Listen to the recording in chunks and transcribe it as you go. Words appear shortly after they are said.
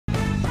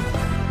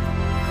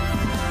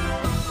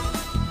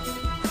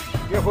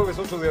Y el jueves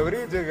 8 de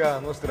abril llega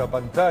a nuestra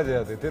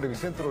pantalla de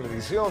Televicentro la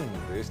edición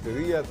de este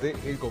día de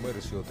El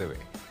Comercio TV.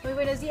 Muy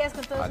buenos días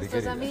con todos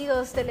nuestros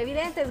amigos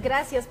televidentes.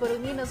 Gracias por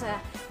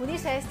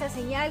unirse a esta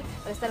señal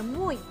para estar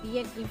muy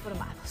bien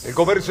informados. El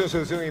Comercio es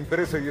edición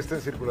impresa y está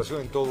en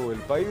circulación en todo el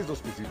país. Los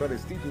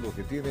principales títulos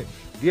que tiene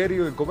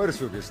diario El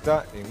Comercio, que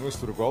está en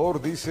nuestro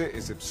Ecuador, dice: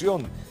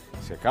 excepción.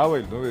 Se acaba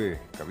el 9 de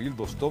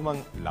cabildos,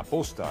 toman la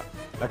posta.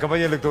 La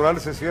campaña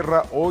electoral se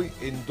cierra hoy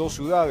en 2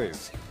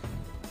 ciudades.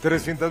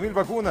 300.000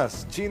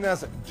 vacunas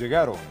chinas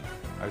llegaron.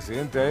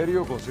 Accidente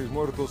aéreo con 6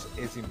 muertos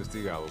es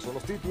investigado. Son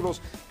los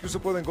títulos que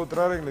usted puede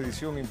encontrar en la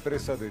edición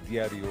impresa de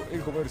diario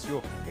El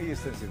Comercio. Ella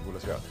está en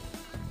circulación.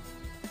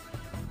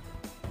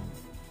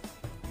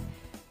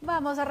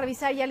 Vamos a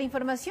revisar ya la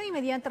información y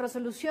mediante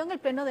resolución el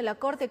Pleno de la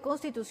Corte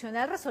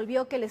Constitucional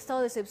resolvió que el estado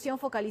de excepción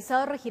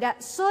focalizado regirá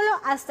solo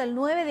hasta el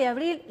 9 de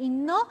abril y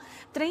no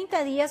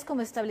 30 días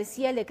como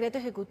establecía el decreto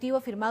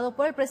ejecutivo firmado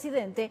por el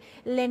presidente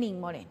Lenín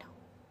Moreno.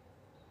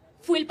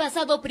 Fue el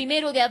pasado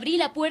 1 de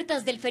abril, a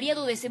puertas del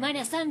feriado de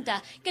Semana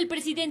Santa, que el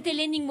presidente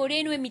Lenín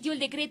Moreno emitió el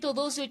decreto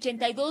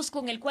 1282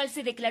 con el cual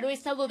se declaró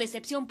estado de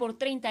excepción por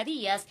 30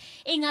 días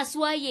en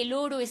Azuay, El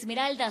Oro,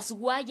 Esmeraldas,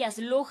 Guayas,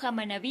 Loja,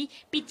 Manabí,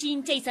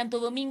 Pichincha y Santo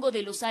Domingo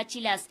de los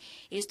Áchilas.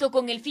 Esto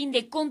con el fin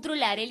de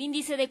controlar el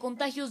índice de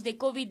contagios de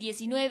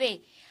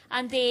COVID-19.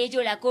 Ante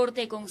ello, la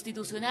Corte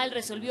Constitucional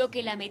resolvió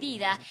que la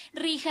medida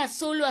rija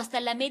solo hasta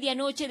la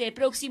medianoche del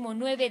próximo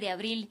 9 de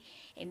abril,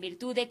 en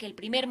virtud de que el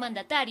primer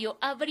mandatario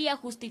habría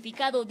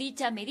justificado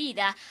dicha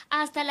medida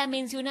hasta la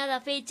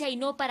mencionada fecha y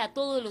no para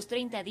todos los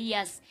 30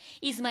 días.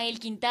 Ismael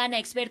Quintana,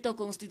 experto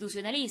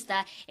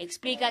constitucionalista,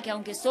 explica que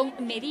aunque son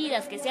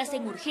medidas que se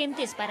hacen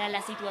urgentes para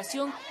la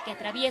situación que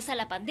atraviesa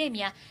la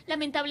pandemia,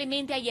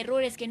 lamentablemente hay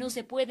errores que no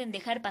se pueden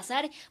dejar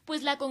pasar,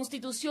 pues la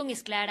Constitución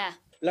es clara.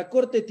 La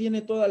Corte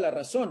tiene toda la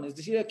razón, es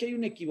decir, aquí hay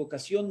una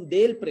equivocación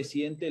del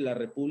presidente de la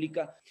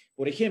República.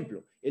 Por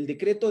ejemplo, el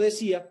decreto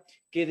decía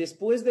que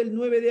después del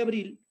 9 de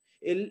abril,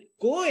 el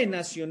COE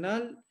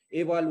nacional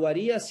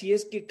evaluaría si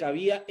es que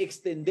cabía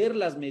extender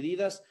las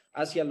medidas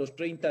hacia los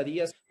 30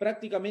 días,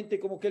 prácticamente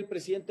como que el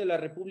presidente de la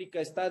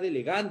República está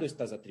delegando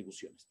estas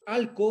atribuciones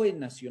al COE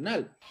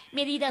nacional.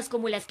 Medidas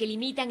como las que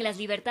limitan las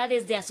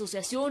libertades de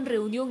asociación,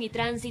 reunión y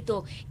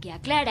tránsito, que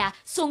aclara,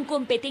 son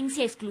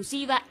competencia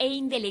exclusiva e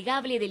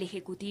indelegable del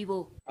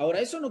Ejecutivo. Ahora,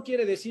 eso no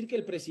quiere decir que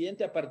el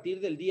presidente a partir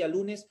del día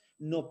lunes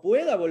no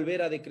pueda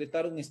volver a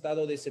decretar un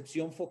estado de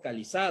excepción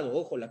focalizado.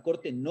 Ojo, la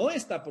Corte no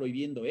está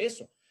prohibiendo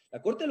eso.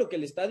 La Corte lo que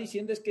le está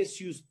diciendo es que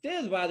si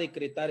usted va a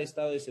decretar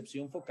estado de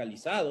excepción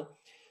focalizado,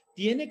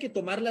 tiene que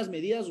tomar las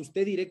medidas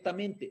usted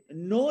directamente,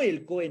 no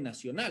el COE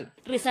nacional.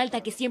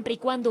 Resalta que siempre y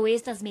cuando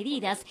estas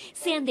medidas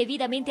sean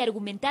debidamente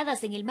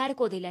argumentadas en el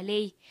marco de la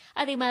ley.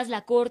 Además,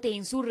 la Corte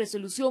en su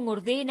resolución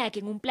ordena que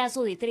en un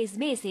plazo de 3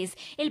 meses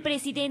el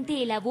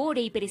presidente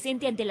elabore y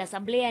presente ante la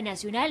Asamblea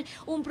Nacional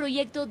un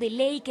proyecto de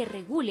ley que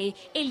regule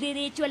el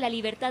derecho a la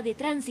libertad de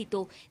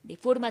tránsito de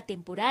forma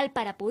temporal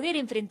para poder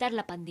enfrentar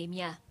la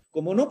pandemia.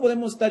 Como no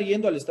podemos estar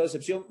yendo al estado de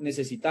excepción,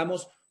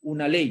 necesitamos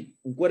una ley,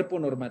 un cuerpo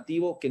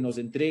normativo que nos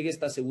entregue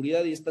esta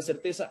seguridad y esta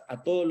certeza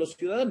a todos los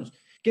ciudadanos.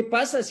 ¿Qué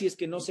pasa si es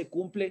que no se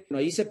cumple? Bueno,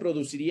 ahí se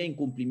produciría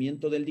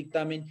incumplimiento del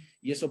dictamen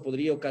y eso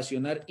podría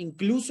ocasionar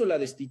incluso la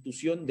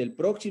destitución del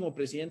próximo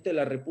presidente de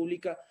la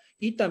República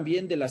y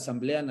también de la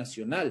Asamblea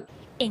Nacional.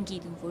 En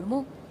Quito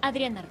informó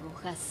Adriana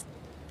Rojas.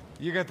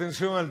 Llega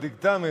atención al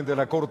dictamen de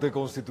la Corte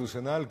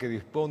Constitucional que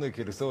dispone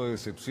que el estado de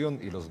excepción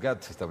y los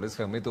GATS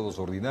establezcan métodos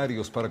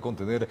ordinarios para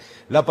contener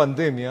la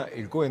pandemia.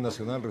 El COE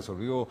Nacional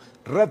resolvió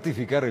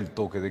ratificar el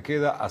toque de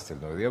queda hasta el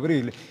 9 de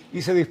abril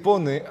y se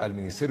dispone al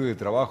Ministerio de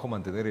Trabajo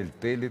mantener el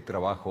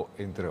teletrabajo,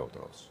 entre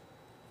otros.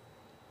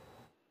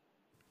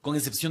 Con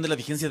excepción de la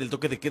vigencia del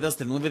toque de queda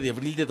hasta el 9 de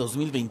abril de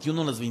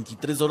 2021 a las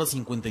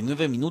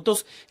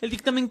 23:59, el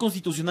dictamen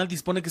constitucional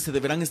dispone que se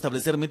deberán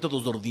establecer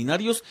métodos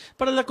ordinarios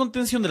para la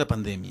contención de la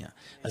pandemia.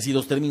 Así,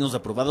 los términos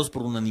aprobados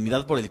por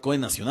unanimidad por el COE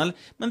nacional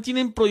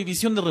mantienen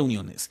prohibición de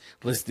reuniones,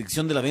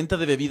 restricción de la venta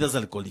de bebidas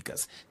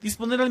alcohólicas,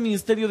 disponer al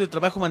Ministerio de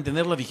Trabajo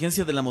mantener la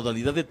vigencia de la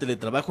modalidad de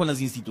teletrabajo en las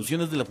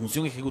instituciones de la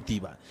función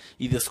ejecutiva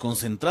y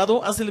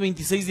desconcentrado hasta el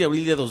 26 de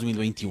abril de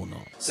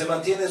 2021. Se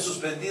mantienen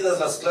suspendidas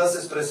las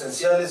clases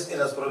presenciales en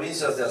las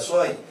provincias de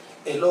Azuay,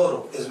 El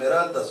Oro,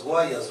 Esmeraldas,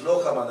 Guayas,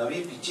 Loja,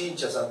 Manabí,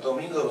 Pichincha, Santo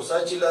Domingo de los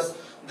Áchilas,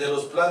 de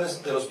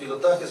los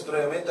pilotajes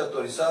previamente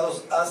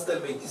autorizados hasta el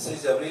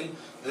 26 de abril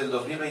del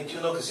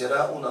 2021, que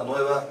será una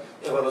nueva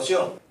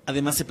evaluación.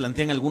 Además, se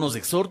plantean algunos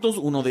exhortos,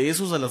 uno de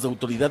esos a las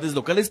autoridades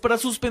locales para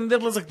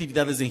suspender las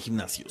actividades en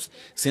gimnasios,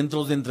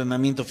 centros de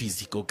entrenamiento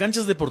físico,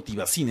 canchas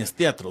deportivas, cines,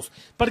 teatros,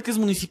 parques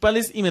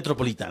municipales y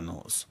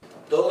metropolitanos.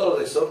 Todos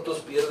los exhortos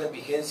pierden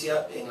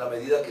vigencia en la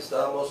medida que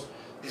estábamos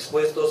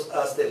dispuestos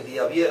hasta el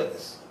día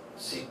viernes.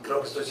 Sí, creo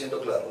que estoy siendo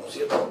claro, ¿no es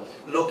cierto?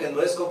 Lo que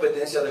no es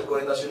competencia del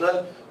COE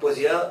nacional, pues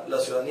ya la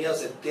ciudadanía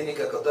se tiene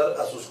que acotar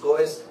a sus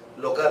COEs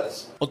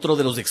locales. Otro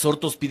de los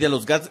exhortos pide a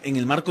los GATS, en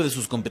el marco de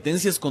sus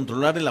competencias,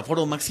 controlar el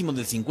aforo máximo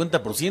del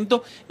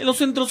 50% en los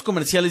centros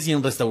comerciales y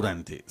en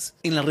restaurantes.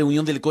 En la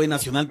reunión del COE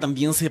nacional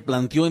también se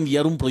planteó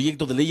enviar un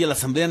proyecto de ley a la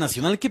Asamblea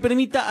Nacional que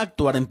permita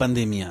actuar en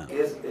pandemia.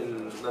 Es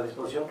la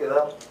disposición que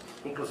da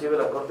inclusive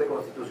la Corte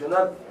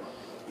Constitucional,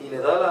 y le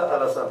da a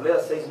la Asamblea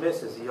 6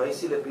 meses, y yo ahí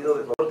sí le pido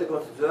de la Corte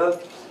Constitucional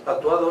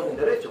actuado en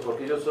derecho,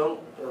 porque ellos son,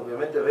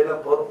 obviamente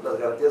velan por las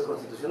garantías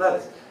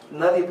constitucionales.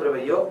 Nadie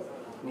preveyó,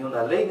 ni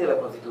una ley ni la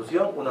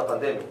Constitución, una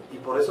pandemia, y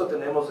por eso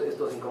tenemos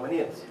estos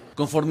inconvenientes.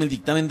 Conforme el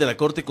dictamen de la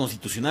Corte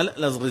Constitucional,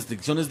 las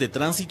restricciones de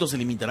tránsito se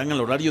limitarán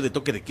al horario de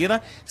toque de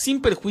queda,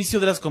 sin perjuicio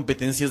de las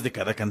competencias de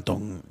cada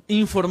cantón.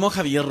 Informó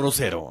Javier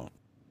Rosero.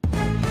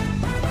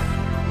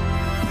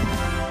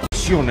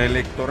 Edición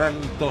Electoral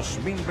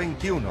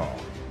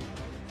 2021.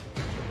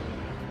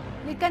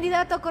 El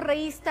candidato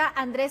correísta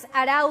Andrés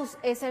Arauz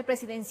es el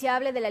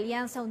presidenciable de la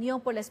Alianza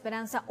Unión por la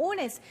Esperanza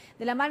UNES.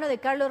 De la mano de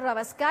Carlos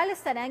Rabascal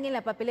estarán en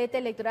la papeleta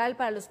electoral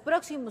para los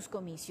próximos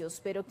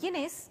comicios. ¿Pero quién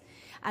es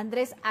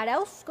Andrés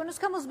Arauz?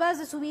 Conozcamos más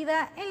de su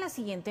vida en la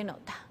siguiente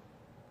nota.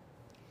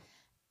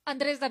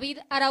 Andrés David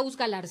Arauz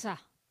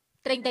Galarza,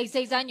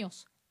 36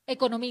 años,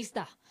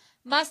 economista,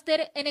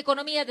 máster en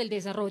Economía del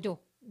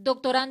Desarrollo,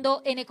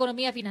 doctorando en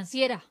Economía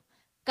Financiera,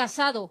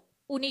 casado,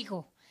 un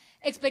hijo,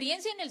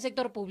 experiencia en el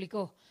sector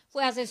público.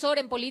 Fue asesor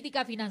en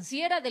política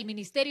financiera del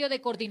Ministerio de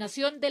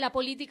Coordinación de la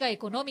Política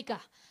Económica,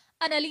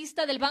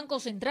 analista del Banco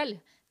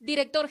Central,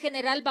 director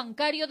general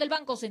bancario del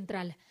Banco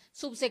Central,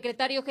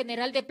 subsecretario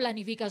general de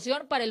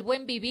Planificación para el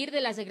Buen Vivir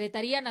de la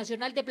Secretaría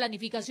Nacional de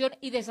Planificación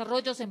y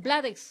Desarrollo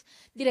Semplades,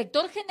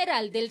 director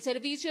general del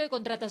Servicio de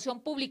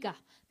Contratación Pública,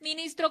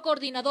 ministro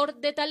coordinador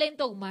de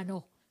Talento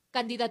Humano.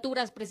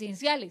 Candidaturas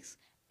presidenciales.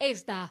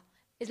 Esta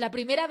es la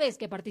primera vez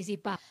que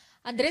participa.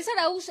 Andrés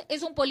Arauz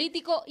es un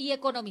político y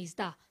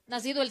economista,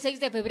 nacido el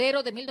 6 de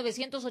febrero de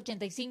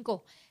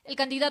 1985, el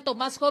candidato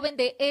más joven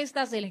de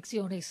estas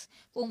elecciones.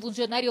 Fue un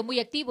funcionario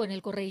muy activo en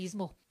el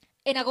correísmo.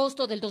 En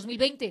agosto del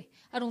 2020,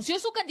 anunció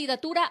su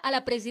candidatura a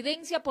la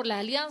presidencia por la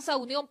Alianza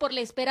Unión por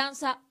la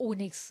Esperanza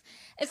UNES.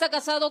 Está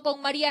casado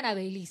con Mariana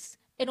Vélez.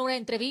 En una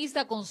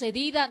entrevista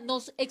concedida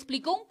nos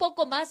explicó un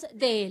poco más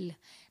de él.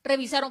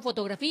 Revisaron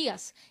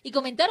fotografías y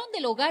comentaron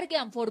del hogar que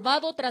han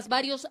formado tras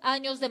varios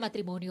años de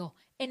matrimonio,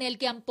 en el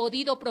que han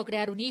podido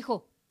procrear un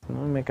hijo.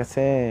 Me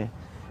casé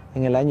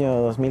en el año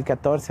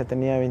 2014,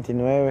 tenía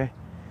 29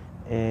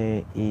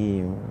 y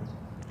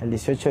el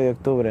 18 de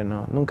octubre,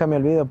 nunca me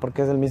olvido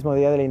porque es el mismo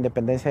día de la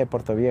independencia de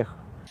Puerto Viejo.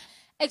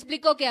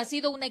 Explicó que ha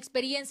sido una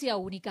experiencia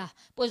única,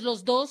 pues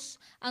los dos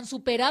han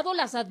superado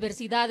las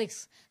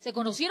adversidades. Se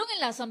conocieron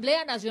en la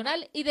Asamblea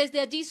Nacional y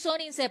desde allí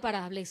son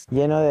inseparables.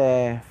 Lleno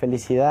de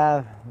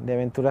felicidad, de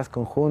aventuras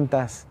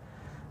conjuntas,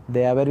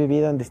 de haber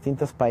vivido en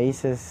distintos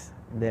países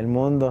del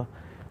mundo,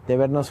 de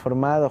habernos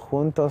formado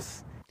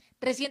juntos.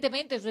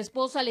 Recientemente su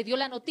esposa le dio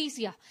la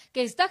noticia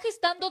que está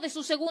gestando de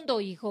su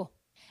segundo hijo.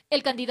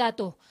 El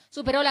candidato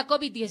superó la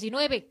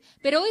COVID-19,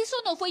 pero eso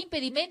no fue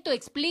impedimento,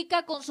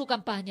 explica, con su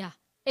campaña.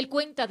 Él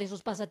cuenta de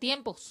sus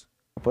pasatiempos.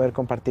 Poder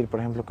compartir, por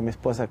ejemplo, con mi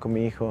esposa, con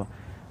mi hijo,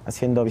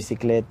 haciendo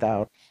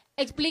bicicleta.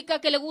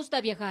 Explica que le gusta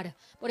viajar.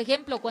 Por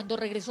ejemplo, cuando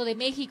regresó de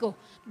México,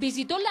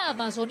 visitó la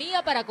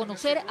Amazonía para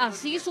conocer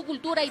así su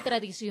cultura y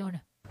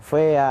tradición.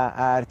 Fue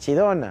a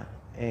Archidona,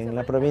 en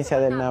la provincia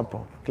del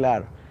Napo,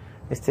 claro.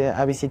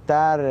 A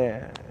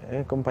visitar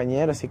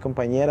compañeros y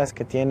compañeras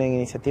que tienen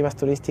iniciativas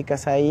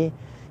turísticas ahí,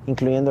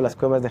 incluyendo las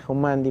cuevas de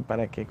Jumandi,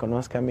 para que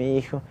conozca a mi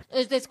hijo.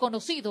 Es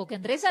desconocido que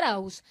Andrés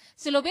Arauz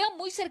se lo vea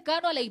muy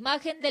cercano a la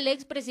imagen del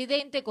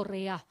expresidente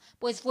Correa,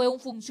 pues fue un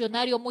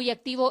funcionario muy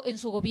activo en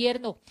su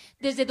gobierno,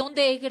 desde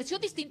donde ejerció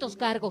distintos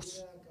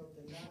cargos.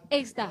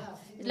 Esta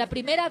es la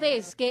primera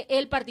vez que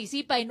él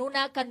participa en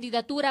una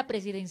candidatura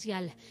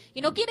presidencial y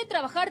no quiere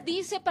trabajar,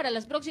 dice, para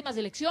las próximas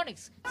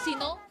elecciones,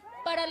 sino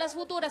para las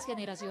futuras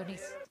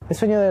generaciones. El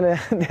sueño de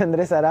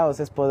Andrés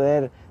Arauz es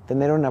poder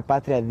tener una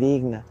patria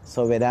digna,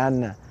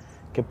 soberana,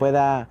 que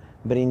pueda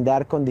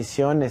brindar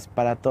condiciones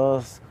para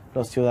todos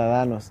los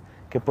ciudadanos,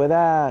 que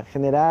pueda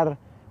generar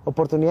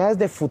oportunidades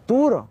de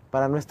futuro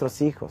para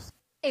nuestros hijos.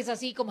 Es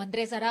así como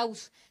Andrés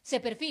Arauz se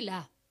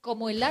perfila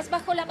como el as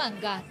bajo la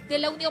manga de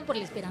la Unión por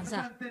la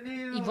Esperanza.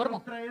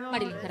 Informó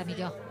Abril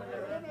Jaramillo.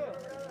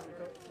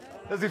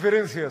 Las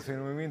diferencias en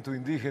el movimiento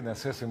indígena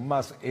se hacen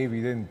más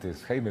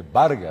evidentes. Jaime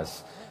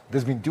Vargas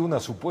desmintió una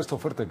supuesta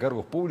oferta de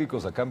cargos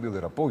públicos a cambio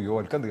del apoyo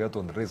al candidato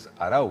Andrés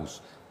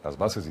Arauz. Las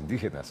bases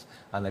indígenas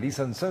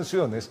analizan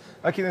sanciones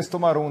a quienes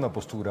tomaron una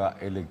postura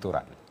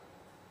electoral.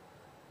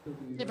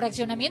 El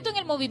fraccionamiento en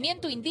el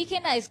movimiento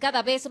indígena es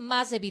cada vez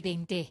más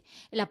evidente.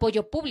 El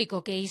apoyo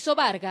público que hizo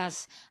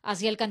Vargas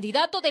hacia el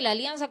candidato de la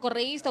Alianza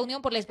Correísta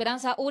Unión por la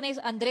Esperanza UNES,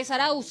 Andrés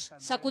Arauz,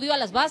 sacudió a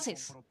las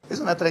bases. Es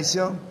una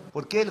traición,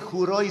 porque él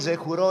juró y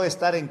rejuró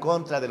estar en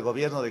contra del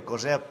gobierno de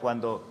Correa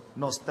cuando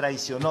nos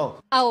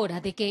traicionó.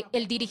 Ahora de que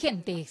el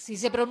dirigente sí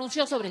se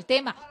pronunció sobre el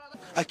tema.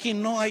 Aquí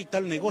no hay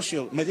tal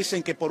negocio, me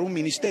dicen que por un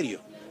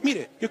ministerio.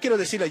 Mire, yo quiero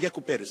decirle a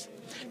Yacu Pérez,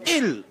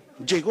 él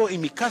llegó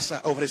en mi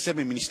casa a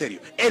ofrecerme el ministerio,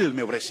 él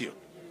me ofreció.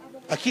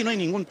 Aquí no hay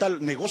ningún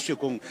tal negocio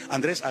con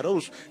Andrés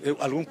Arauz,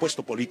 algún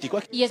puesto político.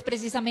 Y es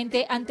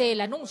precisamente ante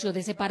el anuncio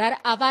de separar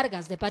a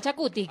Vargas de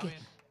Pachacutic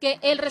que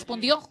él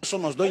respondió.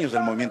 Somos dueños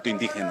del movimiento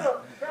indígena.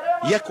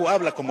 Yacu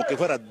habla como que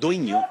fuera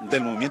dueño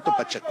del movimiento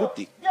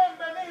Pachacutic,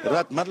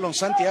 ¿verdad? Marlon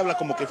Santi habla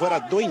como que fuera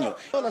dueño.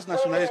 Todas las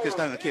nacionales que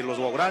están aquí, los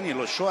Waurani,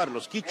 los Shuar,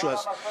 los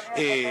Quichuas,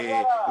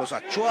 los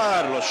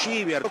Achuar, los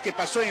Xiviar. Lo que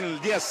pasó en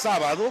el día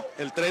sábado,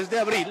 el 3 de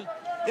abril,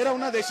 era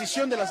una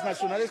decisión de las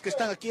nacionales que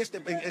están aquí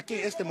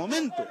en este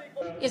momento.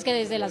 Es que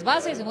desde las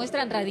bases se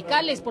muestran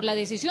radicales por la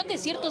decisión de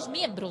ciertos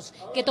miembros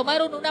que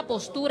tomaron una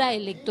postura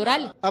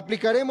electoral.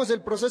 Aplicaremos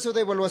el proceso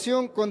de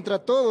evaluación contra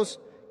todos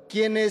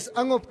quienes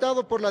han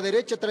optado por la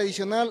derecha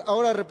tradicional,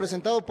 ahora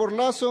representado por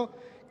Lazo,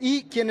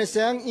 y quienes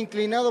se han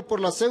inclinado por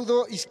la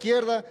pseudo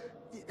izquierda,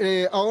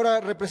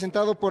 ahora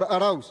representado por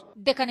Arauz.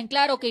 Dejan en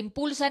claro que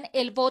impulsan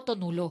el voto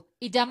nulo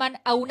y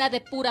llaman a una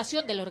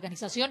depuración de la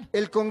organización.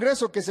 El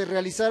congreso que se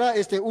realizará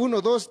este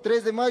 1, 2,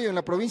 3 de mayo en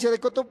la provincia de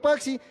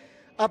Cotopaxi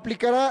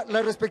aplicará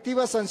las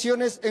respectivas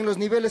sanciones en los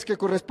niveles que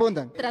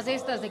correspondan. Tras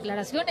estas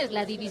declaraciones,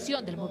 la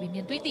división del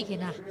movimiento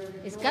indígena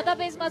es cada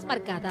vez más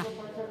marcada,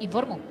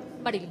 informó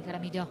Abril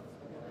Jaramillo.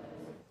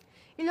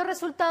 Y los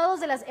resultados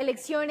de las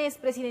elecciones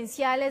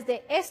presidenciales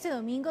de este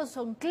domingo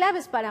son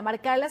claves para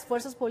marcar las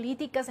fuerzas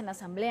políticas en la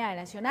Asamblea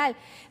Nacional.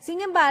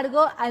 Sin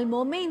embargo, al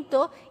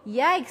momento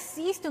ya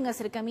existe un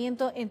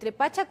acercamiento entre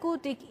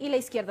Pachacutic y la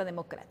izquierda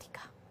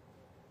democrática.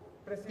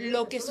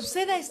 Lo que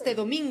suceda este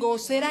domingo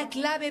será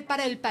clave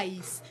para el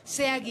país.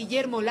 Sea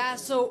Guillermo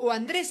Lasso o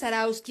Andrés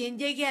Arauz quien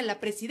llegue a la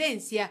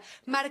presidencia,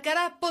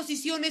 marcará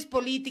posiciones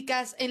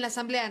políticas en la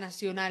Asamblea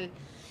Nacional.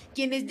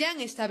 Quienes ya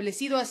han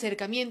establecido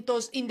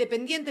acercamientos,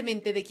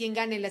 independientemente de quién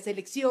gane las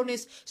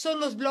elecciones,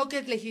 son los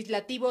bloques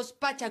legislativos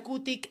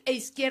Pachacutic e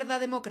Izquierda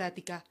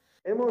Democrática.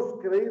 Hemos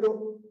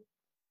creído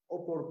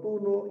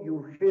oportuno y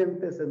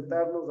urgente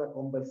sentarnos a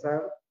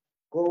conversar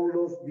con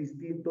los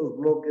distintos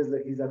bloques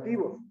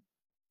legislativos.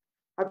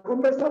 A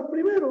conversar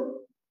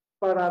primero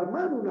para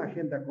armar una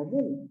agenda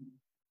común,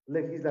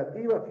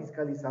 legislativa,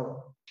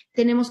 fiscalizadora.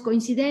 Tenemos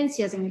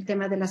coincidencias en el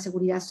tema de la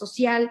seguridad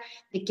social,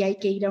 de que hay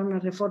que ir a una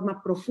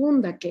reforma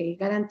profunda que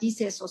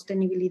garantice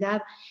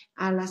sostenibilidad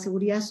a la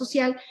seguridad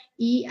social,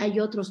 y hay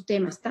otros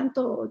temas,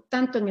 tanto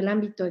en el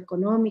ámbito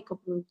económico,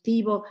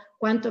 productivo,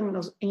 cuanto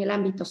en el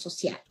ámbito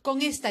social.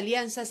 Con esta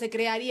alianza se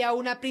crearía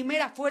una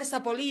primera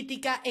fuerza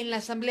política en la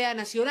Asamblea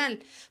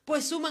Nacional,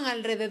 pues suman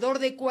alrededor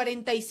de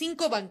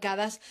 45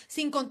 bancadas,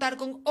 sin contar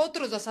con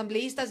otros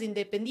asambleístas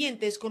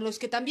independientes con los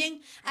que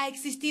también ha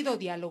existido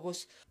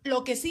diálogos.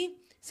 Lo que sí,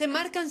 se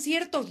marcan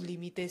ciertos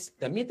límites.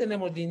 También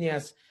tenemos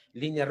líneas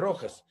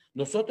rojas.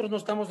 Nosotros no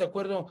estamos de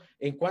acuerdo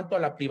en cuanto a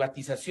la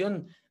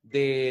privatización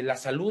de la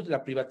salud,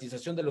 la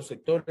privatización de los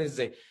sectores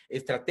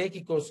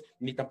estratégicos,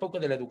 ni tampoco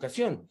de la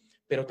educación.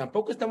 Pero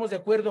tampoco estamos de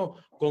acuerdo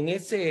con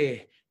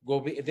ese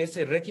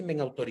régimen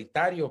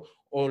autoritario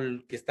o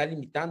el que está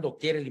limitando o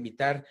quiere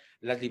limitar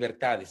las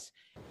libertades.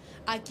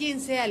 A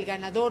quien sea el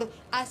ganador,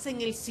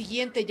 hacen el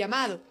siguiente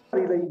llamado.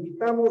 Y le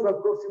invitamos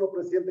al próximo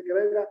presidente que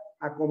venga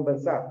a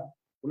conversar.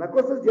 Una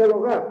cosa es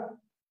dialogar.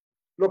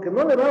 Lo que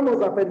no le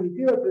vamos a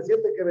permitir al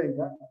presidente que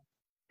venga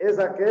es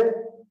a que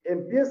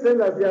empiecen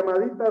las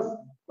llamaditas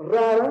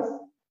raras,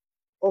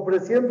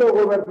 ofreciendo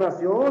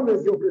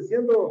gobernaciones y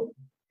ofreciendo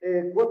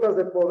cuotas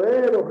de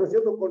poder,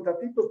 ofreciendo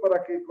contratitos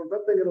para que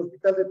contraten el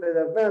hospital de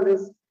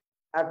Pedernales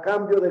a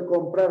cambio de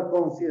comprar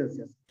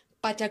conciencias.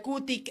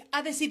 Pachacutic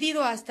ha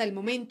decidido hasta el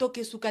momento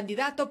que su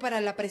candidato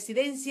para la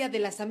presidencia de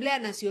la Asamblea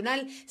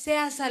Nacional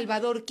sea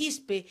Salvador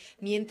Quispe,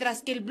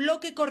 mientras que el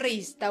bloque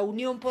correísta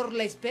Unión por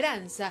la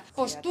Esperanza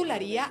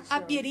postularía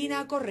a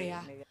Pierina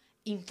Correa.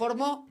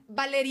 Informó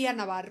Valeria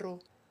Navarro.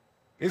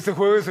 Este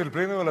jueves, el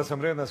Pleno de la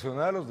Asamblea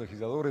Nacional, los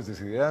legisladores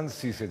decidirán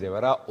si se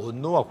llevará o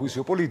no a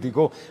juicio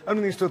político al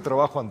ministro de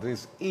Trabajo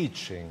Andrés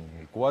Ich, en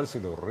el cual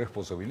se lo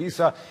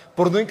responsabiliza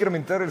por no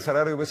incrementar el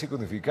salario básico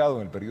unificado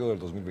en el periodo del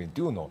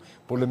 2021,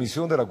 por la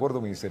emisión del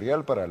acuerdo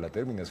ministerial para la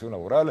terminación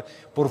laboral,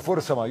 por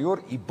fuerza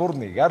mayor y por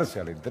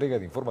negarse a la entrega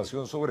de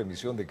información sobre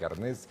emisión de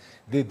carnets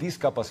de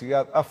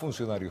discapacidad a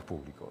funcionarios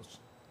públicos.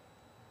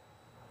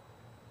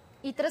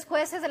 Y 3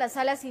 jueces de la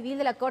Sala Civil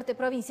de la Corte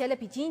Provincial de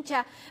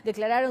Pichincha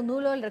declararon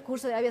nulo el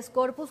recurso de habeas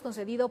corpus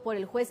concedido por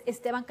el juez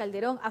Esteban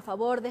Calderón a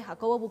favor de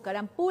Jacobo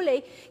Bucaram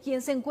Puley,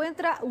 quien se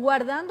encuentra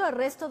guardando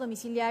arresto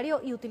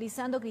domiciliario y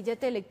utilizando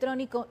grillete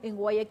electrónico en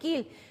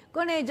Guayaquil.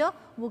 Con ello,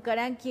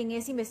 Bucaram, quien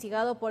es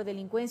investigado por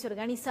delincuencia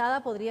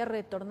organizada, podría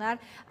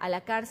retornar a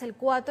la cárcel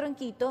 4 en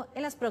Quito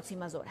en las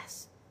próximas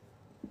horas.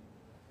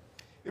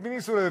 El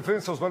ministro de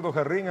Defensa, Osvaldo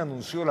Jarrín,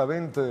 anunció la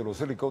venta de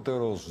los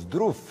helicópteros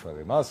DRUF.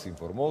 Además,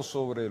 informó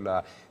sobre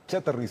la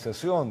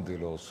chatarrización de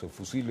los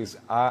fusiles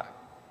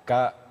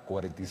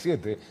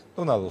AK-47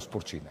 donados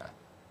por China.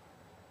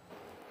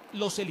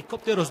 Los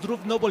helicópteros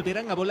DRUF no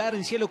volverán a volar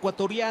en cielo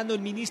ecuatoriano.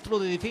 El ministro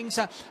de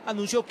Defensa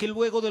anunció que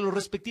luego de los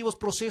respectivos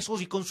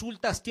procesos y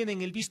consultas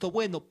tienen el visto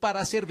bueno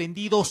para ser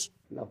vendidos.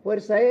 La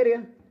Fuerza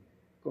Aérea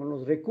con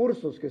los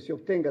recursos que se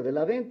obtenga de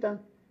la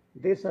venta,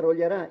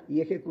 desarrollará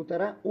y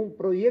ejecutará un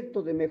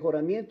proyecto de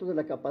mejoramiento de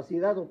la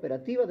capacidad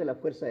operativa de la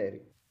Fuerza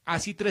Aérea.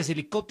 Así 3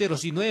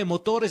 helicópteros y 9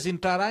 motores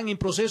entrarán en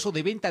proceso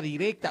de venta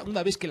directa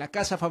una vez que la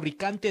casa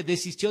fabricante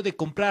desistió de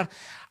comprar.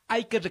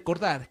 Hay que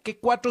recordar que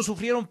 4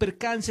 sufrieron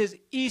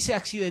percances y se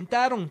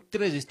accidentaron.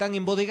 3 están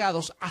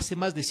embodegados hace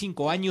más de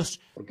 5 años.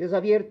 Porque es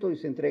abierto y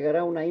se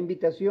entregará una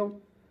invitación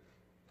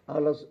a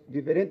las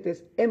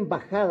diferentes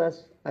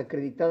embajadas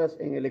acreditadas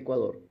en el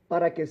Ecuador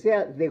para que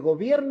sea de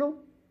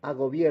gobierno a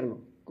gobierno,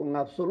 con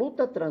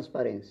absoluta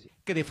transparencia.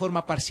 Que de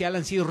forma parcial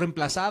han sido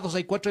reemplazados.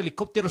 Hay 4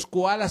 helicópteros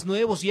Koalas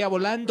nuevos ya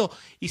volando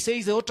y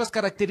 6 de otras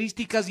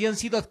características ya han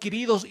sido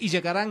adquiridos y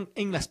llegarán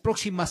en las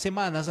próximas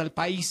semanas al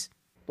país.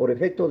 Por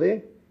efecto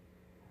de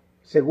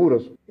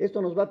seguros.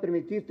 Esto nos va a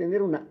permitir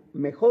tener una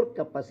mejor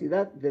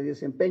capacidad de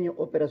desempeño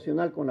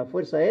operacional con la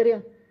Fuerza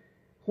Aérea,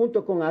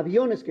 junto con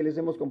aviones que les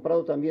hemos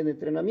comprado también de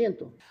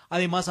entrenamiento.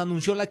 Además,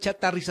 anunció la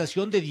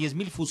chatarrización de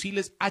 10.000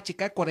 fusiles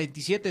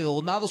HK-47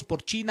 donados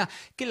por China,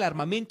 que el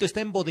armamento está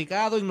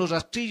embodegado en los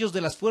rastrillos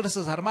de las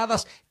Fuerzas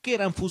Armadas, que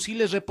eran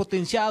fusiles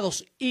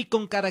repotenciados y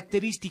con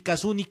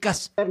características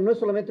únicas. No es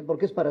solamente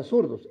porque es para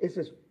zurdos,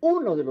 ese es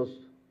uno de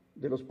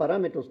los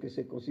parámetros que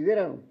se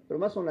consideran, pero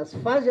más son las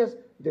fallas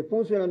de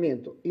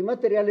funcionamiento y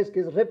materiales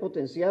que es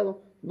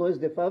repotenciado, no es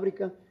de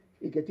fábrica,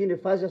 y que tiene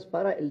fallas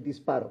para el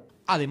disparo.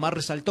 Además,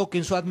 resaltó que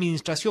en su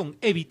administración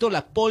evitó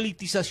la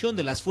politización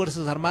de las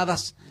Fuerzas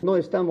Armadas. No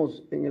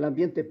estamos en el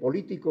ambiente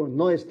político,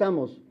 no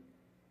estamos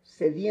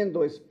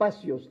cediendo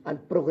espacios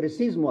al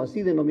progresismo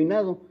así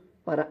denominado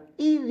para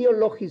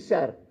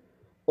ideologizar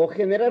o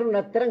generar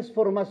una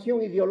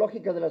transformación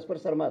ideológica de las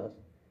Fuerzas Armadas.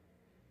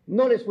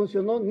 No les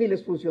funcionó ni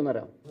les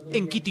funcionará.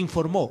 En Quito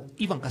informó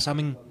Iván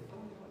Casamen.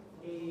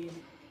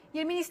 Y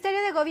el Ministerio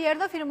de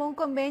Gobierno firmó un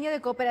convenio de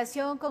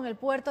cooperación con el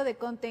puerto de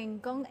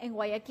Contencón en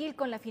Guayaquil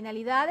con la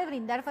finalidad de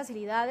brindar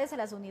facilidades a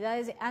las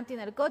unidades de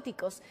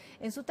antinarcóticos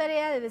en su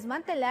tarea de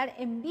desmantelar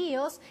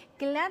envíos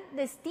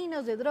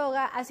clandestinos de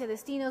droga hacia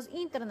destinos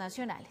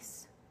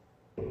internacionales.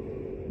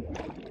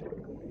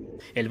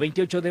 El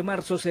 28 de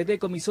marzo se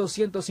decomisó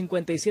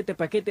 157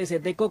 paquetes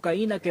de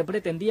cocaína que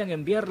pretendían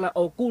enviarla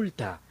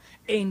oculta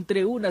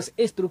entre unas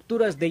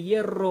estructuras de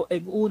hierro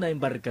en una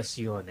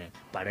embarcación.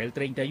 Para el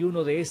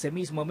 31 de ese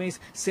mismo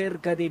mes,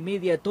 cerca de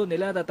media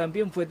tonelada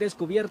también fue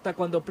descubierta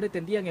cuando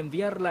pretendían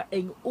enviarla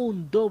en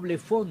un doble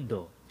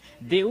fondo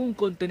de un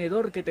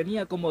contenedor que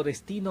tenía como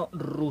destino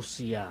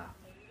Rusia.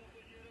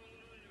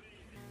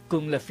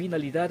 Con la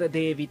finalidad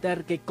de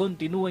evitar que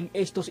continúen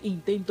estos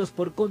intentos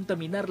por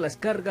contaminar las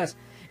cargas,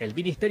 el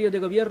Ministerio de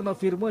Gobierno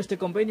firmó este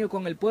convenio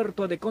con el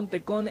puerto de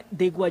Contecón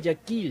de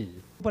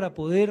Guayaquil. Para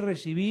poder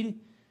recibir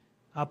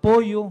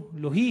apoyo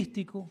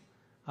logístico,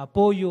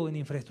 apoyo en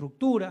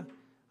infraestructura,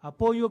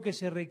 apoyo que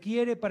se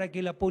requiere para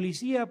que la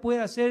policía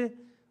pueda hacer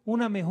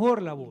una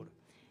mejor labor.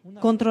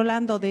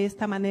 Controlando de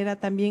esta manera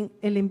también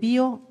el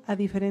envío a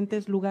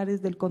diferentes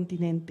lugares del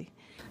continente.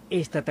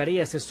 Esta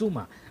tarea se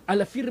suma a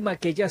la firma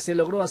que ya se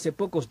logró hace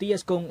pocos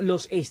días con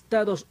los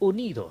Estados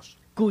Unidos,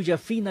 cuya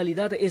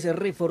finalidad es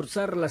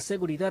reforzar la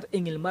seguridad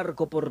en el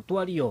marco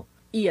portuario.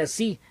 Y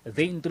así,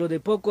 dentro de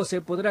poco se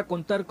podrá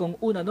contar con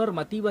una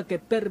normativa que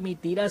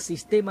permitirá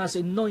sistemas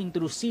no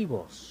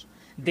intrusivos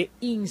de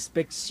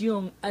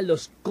inspección a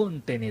los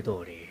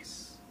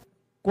contenedores.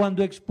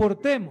 Cuando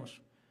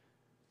exportemos,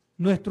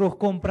 nuestros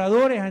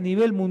compradores a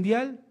nivel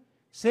mundial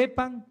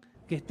sepan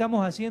que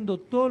estamos haciendo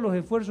todos los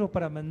esfuerzos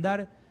para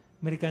mandar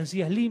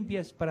mercancías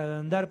limpias, para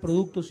mandar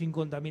productos sin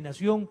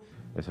contaminación.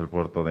 Es el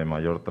puerto de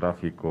mayor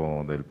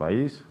tráfico del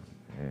país,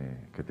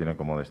 que tiene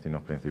como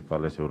destinos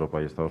principales Europa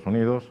y Estados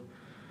Unidos.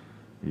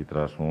 Y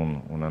tras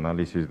un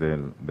análisis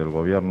del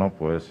gobierno,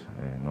 pues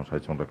nos ha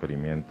hecho un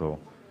requerimiento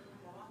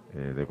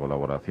de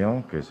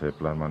colaboración que se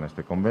plasma en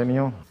este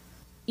convenio.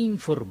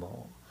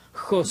 Informó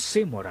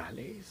José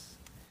Morales.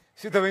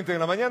 7:20 de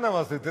la mañana,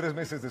 más de 3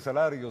 meses de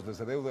salarios les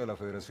adeuda la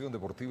Federación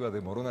Deportiva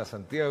de Morona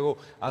Santiago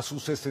a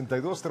sus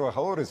 62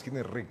 trabajadores,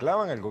 quienes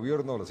reclaman al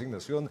gobierno la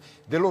asignación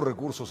de los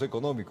recursos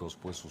económicos,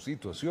 pues su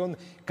situación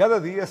cada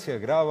día se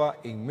agrava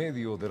en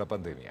medio de la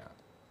pandemia.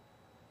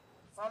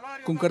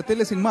 Con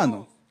carteles en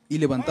mano y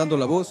levantando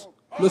la voz,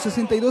 los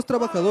 62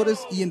 trabajadores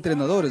y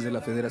entrenadores de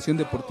la Federación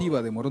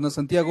Deportiva de Morona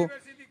Santiago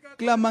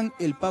claman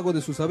el pago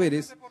de sus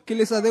haberes que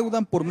les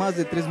adeudan por más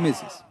de 3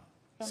 meses.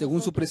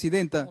 Según su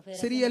presidenta,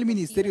 sería el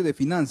Ministerio de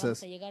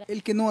Finanzas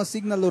el que no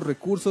asigna los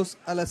recursos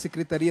a la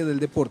Secretaría del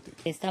Deporte.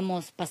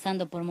 Estamos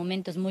pasando por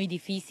momentos muy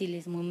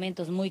difíciles,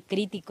 momentos muy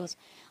críticos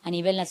a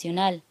nivel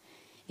nacional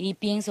y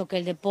pienso que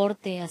el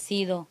deporte ha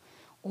sido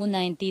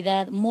una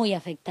entidad muy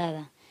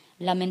afectada.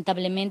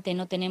 Lamentablemente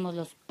no tenemos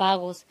los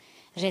pagos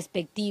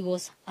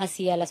respectivos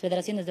hacia las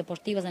federaciones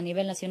deportivas a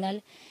nivel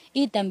nacional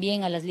y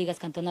también a las ligas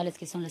cantonales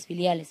que son las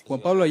filiales.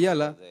 Juan Pablo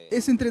Ayala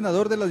es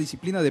entrenador de la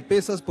disciplina de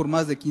pesas por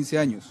más de 15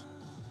 años.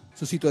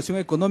 Su situación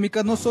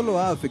económica no solo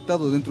ha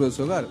afectado dentro de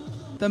su hogar,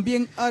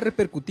 también ha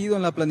repercutido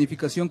en la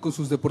planificación con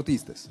sus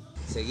deportistas.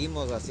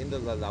 Seguimos haciendo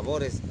las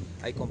labores,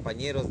 hay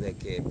compañeros de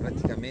que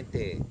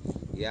prácticamente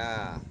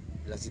ya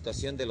La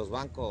situación de los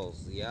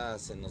bancos ya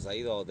se nos ha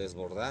ido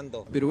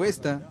desbordando. Pero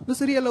esta no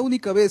sería la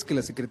única vez que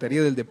la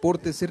Secretaría del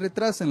Deporte se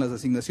retrasa en las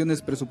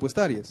asignaciones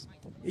presupuestarias.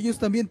 Ellos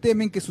también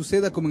temen que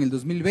suceda como en el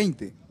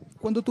 2020,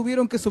 cuando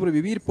tuvieron que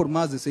sobrevivir por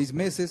más de 6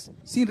 meses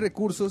sin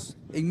recursos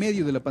en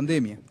medio de la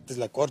pandemia. Es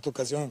la cuarta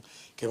ocasión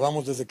que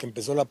vamos desde que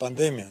empezó la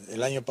pandemia.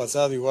 El año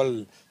pasado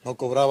igual no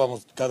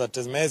cobrábamos cada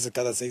 3 meses,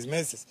 cada 6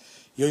 meses.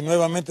 Y hoy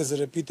nuevamente se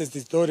repite esta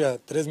historia,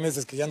 3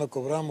 meses que ya no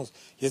cobramos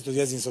y esto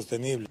ya es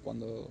insostenible.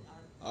 Cuando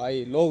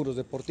hay logros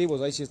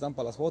deportivos, ahí sí están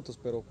para las fotos,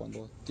 pero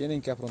cuando tienen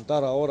que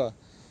afrontar ahora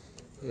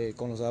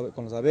con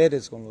los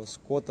haberes, con las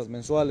cuotas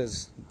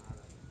mensuales,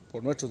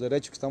 por nuestros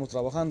derechos que estamos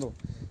trabajando,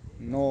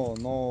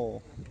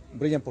 no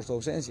brillan por su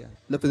ausencia.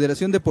 La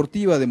Federación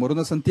Deportiva de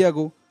Morona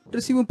Santiago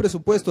recibe un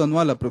presupuesto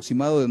anual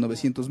aproximado de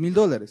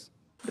 $900.000,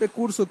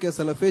 recurso que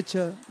hasta la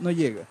fecha no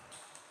llega,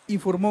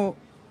 informó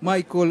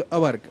Michael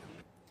Abarca.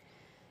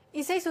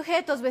 Y 6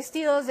 sujetos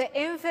vestidos de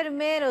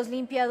enfermeros,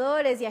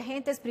 limpiadores y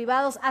agentes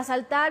privados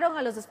asaltaron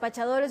a los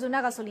despachadores de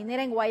una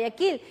gasolinera en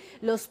Guayaquil.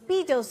 Los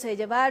pillos se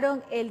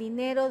llevaron el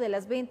dinero de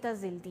las ventas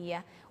del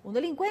día. Un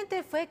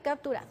delincuente fue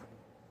capturado.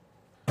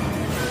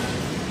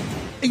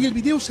 En el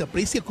video se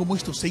aprecia cómo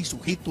estos 6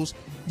 sujetos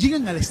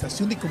llegan a la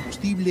estación de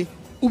combustible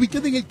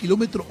ubicada en el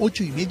kilómetro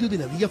 8,5 de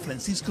la vía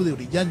Francisco de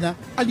Orellana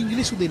al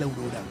ingreso de la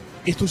Aurora.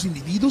 Estos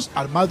individuos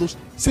armados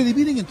se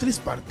dividen en 3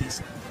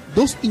 partes.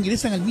 2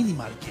 ingresan al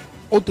minimarket,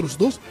 otros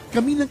 2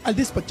 caminan al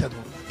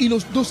despachador y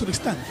los 2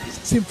 restantes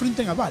se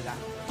enfrentan a bala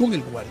con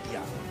el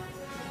guardia.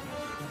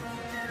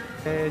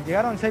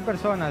 Llegaron 6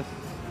 personas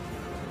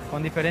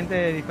con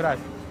diferentes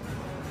disfraces.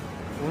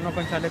 Uno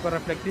con chaleco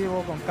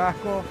reflectivo, con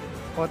casco,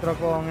 otro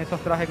con esos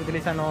trajes que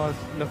utilizan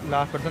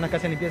las personas que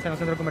hacen limpieza en los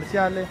centros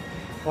comerciales,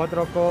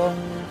 otro con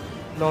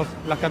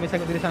las camisas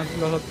que utilizan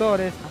los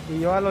doctores. Y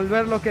yo al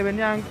verlo que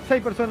venían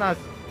 6 personas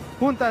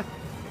juntas,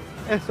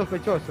 es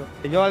sospechoso.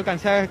 Yo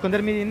alcancé a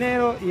esconder mi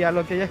dinero y a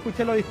lo que ya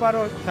escuché los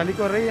disparos salí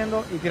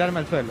corriendo y tirarme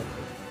al suelo.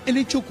 El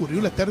hecho ocurrió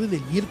la tarde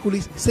del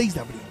miércoles 6 de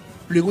abril.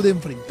 Luego de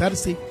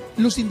enfrentarse,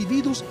 los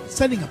individuos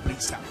salen a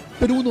prisa,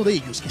 pero uno de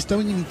ellos, que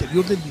estaba en el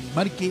interior del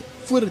minimarket,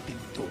 fue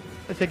retenido.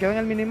 Se quedó en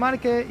el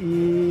minimarket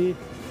y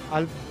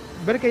al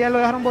ver que ya lo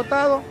dejaron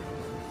botado,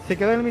 se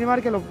quedó en el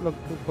minimarket,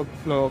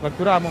 lo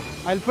capturamos.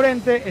 Al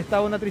frente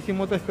estaba una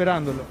tricimoto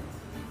esperándolo.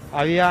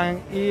 Y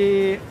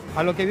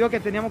a lo que vio que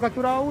teníamos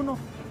capturado a uno,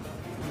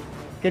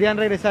 querían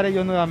regresar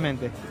ellos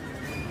nuevamente.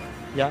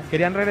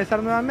 Querían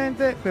regresar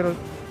nuevamente, pero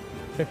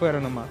se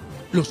fueron nomás.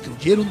 Los que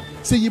huyeron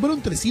se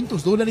llevaron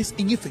 $300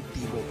 en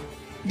efectivo,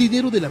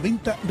 dinero de la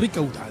venta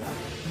recaudada.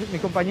 Mi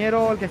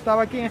compañero, el que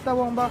estaba aquí en esta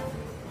bomba,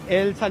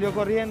 él salió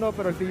corriendo,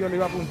 pero el pillo lo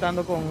iba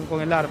apuntando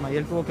con el arma y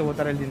él tuvo que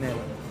botar el dinero.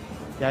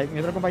 Mi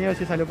otro compañero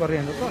sí salió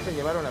corriendo. ¿Todos se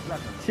llevaron la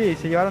plata? Sí,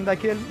 se llevaron de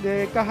aquí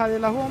de caja de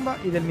las bombas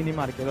y del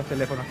minimarket, los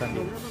teléfonos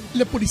también.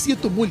 La policía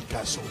tomó el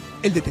caso.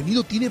 El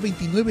detenido tiene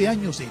 29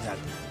 años de edad.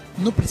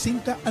 No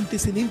presenta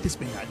antecedentes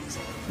penales.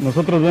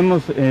 Nosotros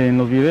vemos en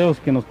los videos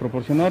que nos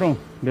proporcionaron,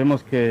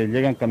 vemos que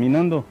llegan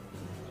caminando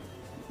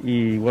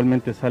y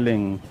igualmente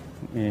salen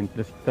en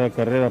precipitada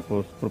carrera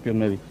por sus propios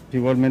medios.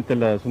 Igualmente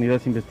las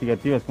unidades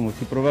investigativas como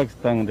CIPROVAC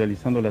están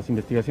realizando las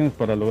investigaciones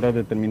para lograr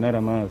determinar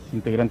a más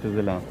integrantes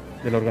de la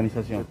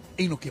organización.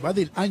 En lo que va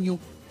del año,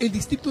 el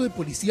Distrito de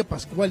Policía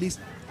Pascuales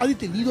ha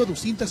detenido a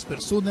 200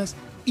 personas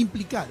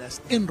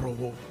implicadas en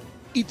robo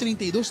y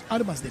 32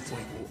 armas de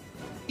fuego,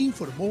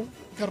 informó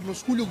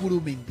Carlos Julio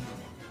Gurumendi.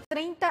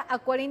 30 a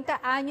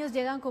 40 años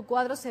llegan con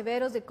cuadros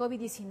severos de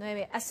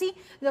COVID-19. Así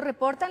lo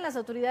reportan las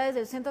autoridades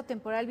del Centro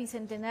Temporal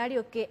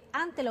Bicentenario, que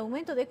ante el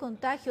aumento de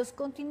contagios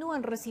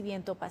continúan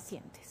recibiendo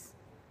pacientes.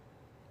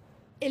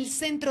 El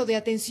Centro de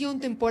Atención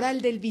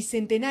Temporal del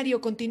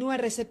Bicentenario continúa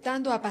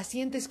receptando a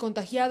pacientes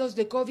contagiados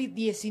de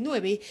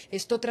COVID-19,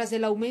 esto tras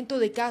el aumento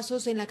de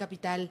casos en la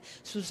capital.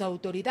 Sus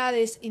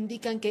autoridades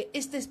indican que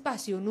este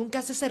espacio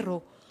nunca se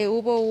cerró.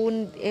 Hubo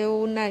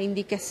una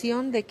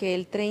indicación de que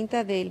el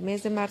 30 del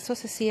mes de marzo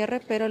se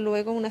cierre, pero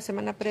luego una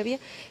semana previa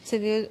se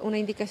dio una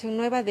indicación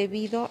nueva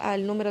debido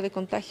al número de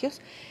contagios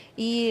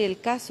y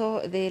el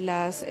caso de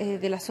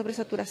la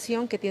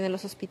sobresaturación que tienen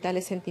los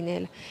hospitales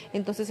Centinela.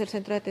 Entonces el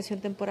Centro de Atención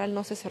Temporal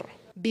no se cerró.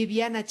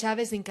 Viviana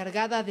Chávez,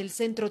 encargada del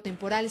Centro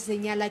Temporal,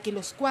 señala que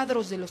los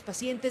cuadros de los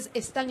pacientes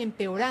están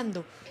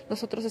empeorando.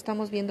 Nosotros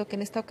estamos viendo que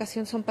en esta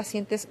ocasión son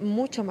pacientes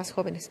mucho más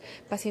jóvenes,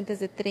 pacientes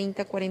de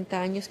 30,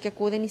 40 años que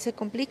acuden y se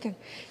complican,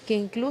 que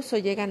incluso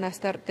llegan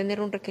hasta tener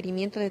un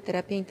requerimiento de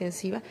terapia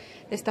intensiva.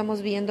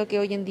 Estamos viendo que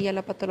hoy en día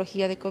la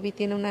patología de COVID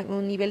tiene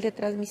un nivel de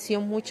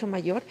transmisión mucho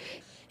mayor.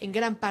 En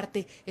gran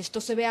parte,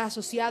 esto se ve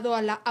asociado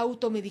a la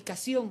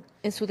automedicación.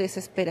 En su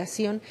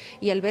desesperación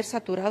y al ver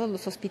saturados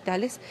los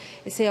hospitales,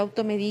 se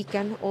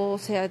automedican o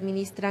se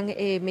administran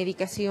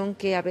medicación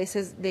que a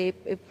veces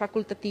de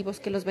facultativos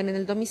que los ven en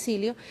el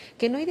domicilio,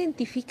 que no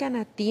identifican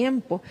a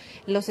tiempo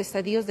los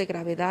estadios de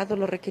gravedad o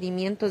los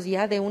requerimientos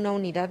ya de una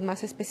unidad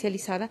más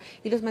especializada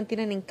y los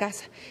mantienen en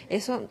casa.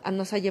 Eso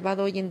nos ha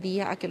llevado hoy en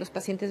día a que los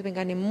pacientes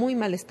vengan en muy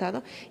mal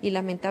estado y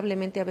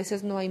lamentablemente a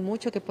veces no hay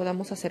mucho que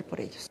podamos hacer por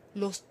ellos.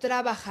 Los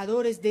trabajadores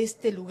trabajadores de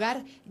este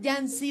lugar ya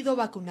han sido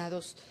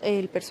vacunados.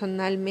 El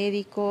personal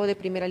médico de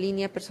primera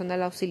línea,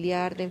 personal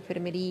auxiliar de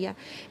enfermería,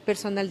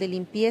 personal de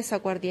limpieza,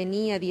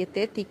 guardianía,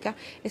 dietética,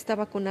 está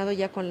vacunado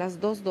ya con las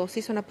 2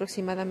 dosis. Son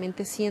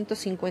aproximadamente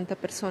 150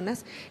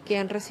 personas que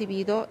han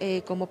recibido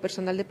como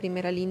personal de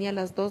primera línea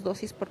las 2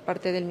 dosis por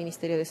parte del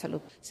Ministerio de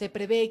Salud. Se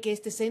prevé que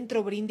este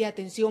centro brinde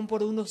atención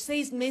por unos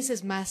 6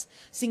 meses más.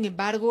 Sin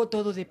embargo,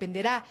 todo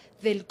dependerá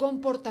del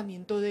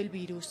comportamiento del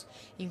virus.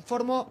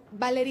 Informó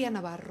Valeria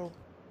Navarro.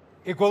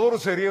 Ecuador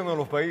sería uno de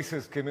los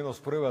países que menos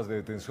pruebas de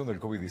detención del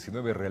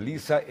COVID-19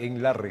 realiza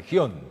en la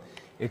región.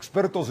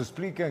 Expertos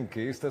explican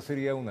que esta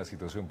sería una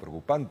situación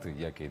preocupante,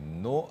 ya que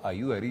no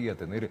ayudaría a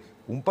tener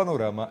un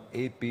panorama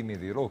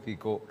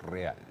epidemiológico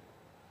real.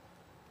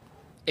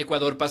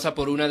 Ecuador pasa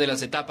por una de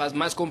las etapas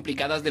más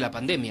complicadas de la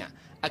pandemia.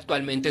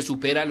 Actualmente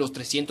supera los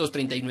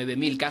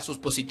 339.000 casos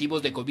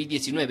positivos de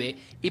COVID-19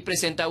 y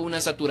presenta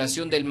una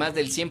saturación del más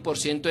del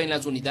 100% en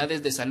las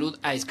unidades de salud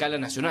a escala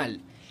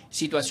nacional.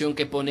 Situación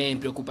que pone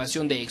en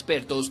preocupación de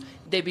expertos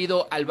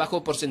debido al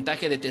bajo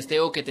porcentaje de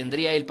testeo que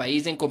tendría el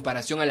país en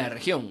comparación a la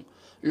región,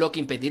 lo que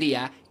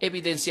impediría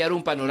evidenciar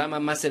un panorama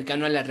más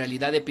cercano a la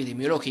realidad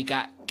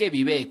epidemiológica que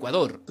vive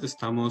Ecuador.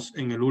 Estamos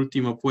en el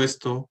último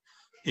puesto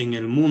en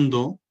el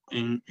mundo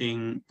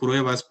en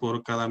pruebas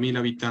por cada 1.000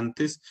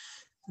 habitantes.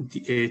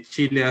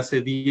 Chile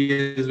hace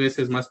 10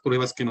 veces más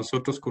pruebas que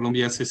nosotros,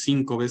 Colombia hace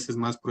 5 veces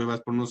más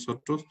pruebas por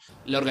nosotros.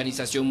 La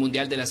Organización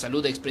Mundial de la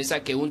Salud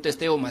expresa que un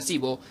testeo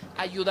masivo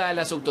ayuda a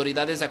las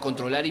autoridades a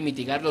controlar y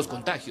mitigar los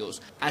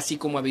contagios, así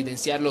como a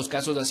evidenciar los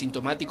casos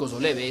asintomáticos o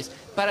leves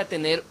para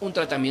tener un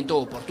tratamiento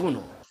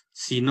oportuno.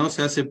 Si no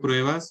se hace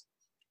pruebas,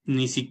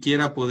 ni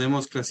siquiera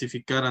podemos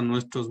clasificar a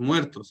nuestros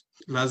muertos.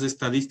 Las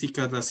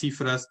estadísticas, las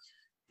cifras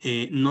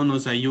no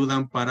nos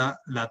ayudan para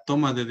la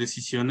toma de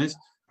decisiones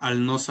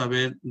al no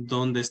saber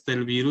dónde está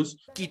el virus.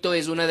 Quito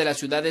es una de las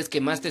ciudades que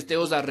más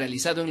testeos ha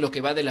realizado en lo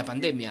que va de la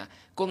pandemia,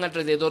 con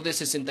alrededor de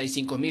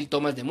 65.000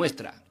 tomas de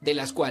muestra, de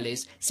las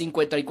cuales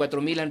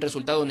 54.000 han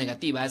resultado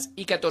negativas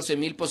y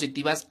 14.000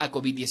 positivas a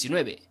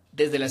COVID-19.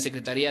 Desde la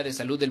Secretaría de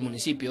Salud del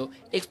municipio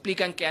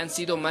explican que han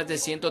sido más de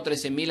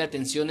 113.000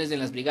 atenciones en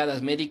las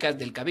brigadas médicas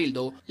del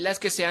Cabildo, las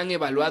que se han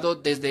evaluado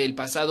desde el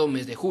pasado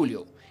mes de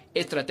julio.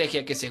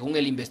 Estrategia que, según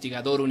el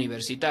investigador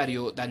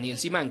universitario Daniel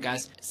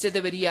Simancas, se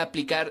debería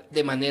aplicar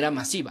de manera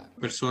masiva. La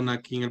persona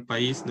aquí en el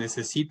país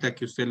necesita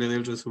que usted le dé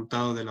el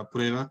resultado de la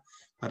prueba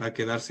para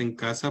quedarse en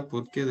casa,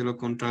 porque de lo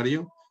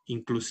contrario,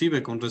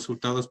 inclusive con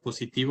resultados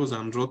positivos,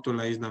 han roto el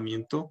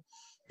aislamiento.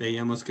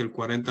 Veíamos que el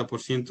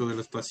 40% de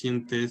los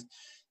pacientes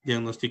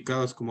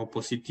diagnosticados como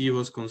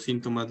positivos con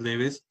síntomas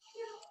leves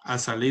ha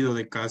salido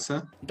de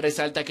casa.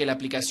 Resalta que la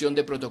aplicación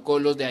de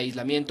protocolos de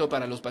aislamiento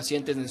para los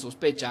pacientes en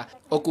sospecha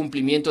o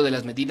cumplimiento de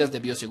las medidas de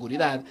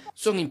bioseguridad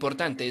son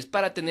importantes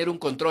para tener un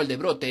control de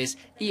brotes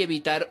y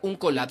evitar un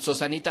colapso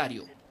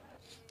sanitario,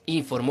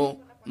 informó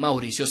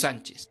Mauricio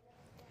Sánchez.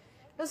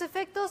 Los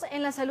efectos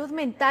en la salud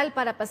mental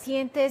para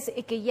pacientes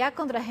que ya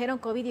contrajeron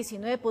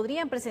COVID-19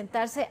 podrían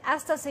presentarse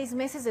hasta 6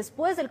 meses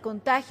después del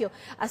contagio,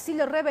 así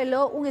lo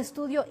reveló un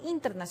estudio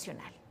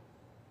internacional.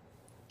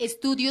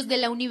 Estudios de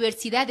la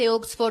Universidad de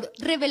Oxford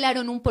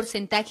revelaron un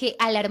porcentaje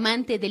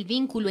alarmante del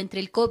vínculo entre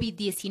el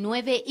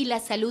COVID-19 y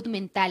la salud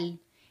mental,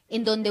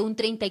 en donde un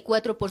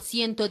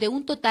 34% de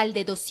un total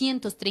de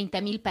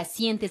 230.000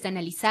 pacientes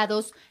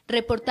analizados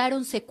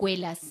reportaron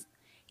secuelas.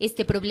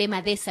 Este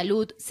problema de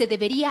salud se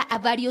debería a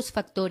varios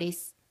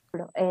factores.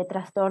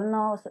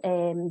 Trastornos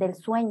del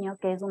sueño,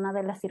 que es una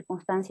de las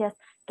circunstancias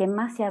que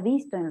más se ha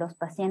visto en los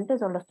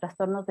pacientes, o los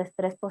trastornos de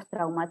estrés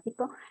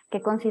postraumático,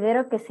 que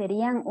considero que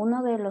serían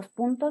uno de los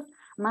puntos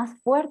más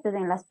fuertes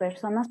en las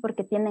personas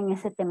porque tienen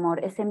ese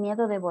temor, ese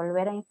miedo de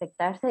volver a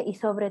infectarse y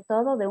sobre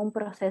todo de un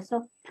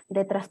proceso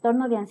de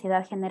trastorno de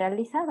ansiedad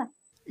generalizada.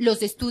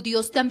 Los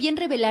estudios también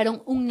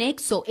revelaron un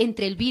nexo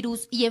entre el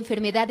virus y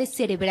enfermedades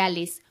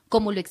cerebrales,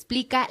 como lo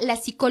explica la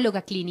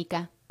psicóloga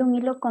clínica. Un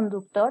hilo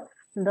conductor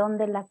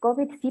donde la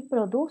COVID sí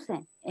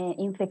produce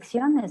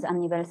infecciones a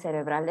nivel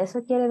cerebral.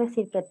 Eso quiere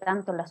decir que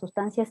tanto las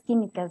sustancias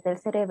químicas del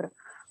cerebro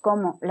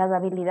como las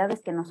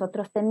habilidades que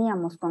nosotros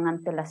teníamos con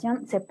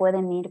antelación se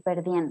pueden ir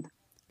perdiendo.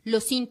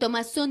 Los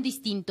síntomas son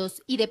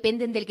distintos y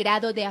dependen del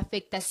grado de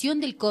afectación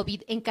del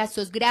COVID en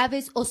casos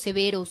graves o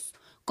severos,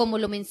 como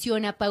lo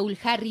menciona Paul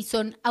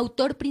Harrison,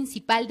 autor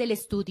principal del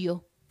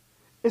estudio.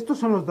 Estos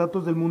son los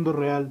datos del mundo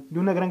real, de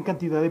una gran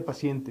cantidad de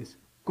pacientes.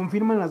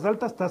 Confirman las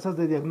altas tasas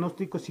de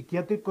diagnósticos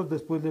psiquiátricos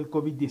después del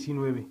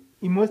COVID-19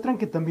 y muestran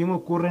que también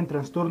ocurren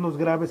trastornos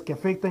graves que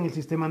afectan el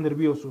sistema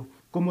nervioso,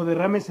 como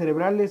derrames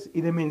cerebrales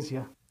y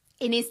demencia.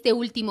 En este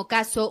último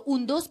caso,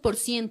 un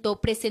 2%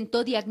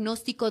 presentó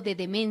diagnóstico de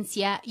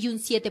demencia y un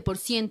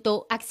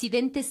 7%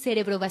 accidentes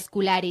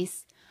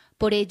cerebrovasculares.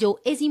 Por ello,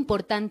 es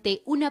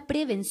importante una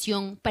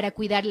prevención para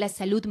cuidar la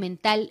salud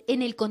mental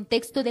en el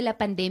contexto de la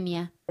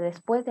pandemia.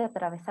 Después de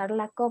atravesar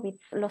la COVID,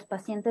 los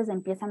pacientes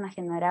empiezan a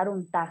generar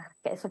un TAG,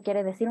 que eso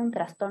quiere decir un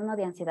trastorno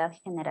de ansiedad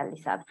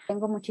generalizada.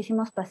 Tengo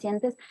muchísimos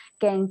pacientes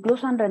que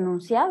incluso han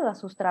renunciado a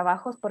sus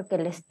trabajos porque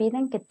les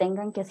piden que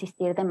tengan que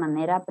asistir de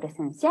manera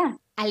presencial.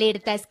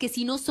 Alertas que,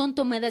 si no son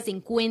tomadas en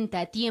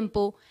cuenta a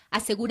tiempo,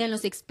 aseguran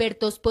los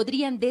expertos,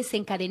 podrían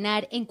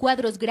desencadenar en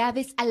cuadros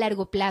graves a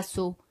largo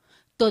plazo.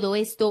 Todo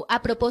esto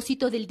a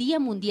propósito del Día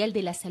Mundial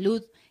de la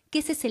Salud,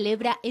 que se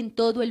celebra en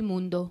todo el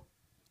mundo.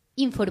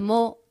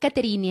 Informó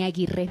Caterine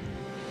Aguirre.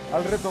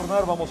 Al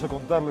retornar vamos a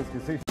contarles que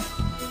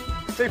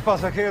seis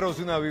pasajeros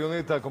de una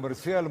avioneta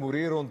comercial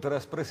murieron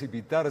tras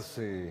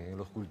precipitarse en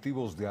los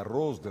cultivos de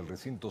arroz del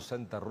recinto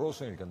Santa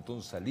Rosa en el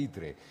cantón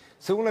Salitre.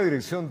 Según la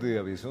Dirección de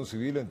Aviación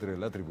Civil, entre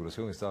la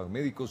tripulación estaban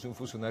médicos y un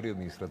funcionario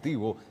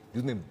administrativo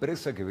de una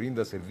empresa que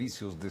brinda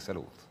servicios de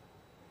salud.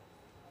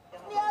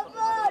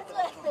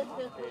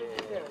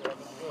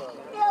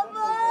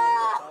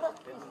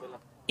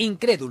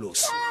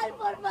 Incrédulos.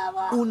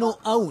 Uno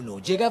a uno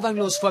llegaban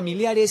los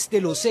familiares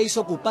de los 6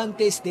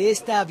 ocupantes de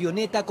esta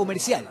avioneta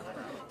comercial,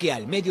 que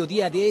al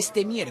mediodía de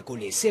este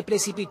miércoles se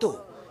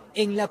precipitó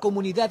en la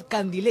comunidad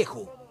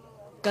Candilejo,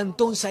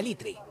 cantón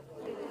Salitre.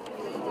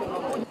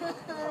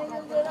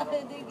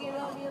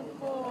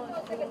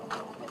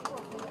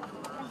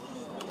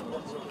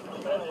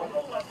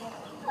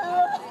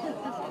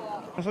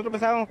 Nosotros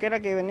pensábamos que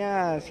era que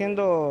venía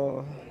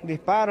haciendo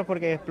disparos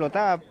porque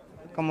explotaba.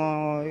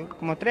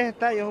 Como 3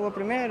 estallos hubo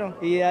primero.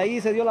 Y de ahí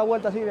se dio la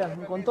vuelta así, vean,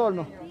 en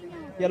contorno.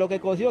 Y a lo que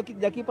cogió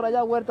de aquí para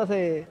allá, vuelta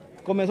se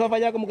comenzó a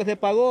fallar, como que se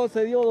apagó,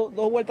 se dio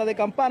 2 vueltas de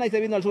campana y se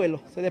vino al suelo.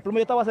 Se desplomó,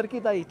 yo estaba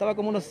cerquita ahí, estaba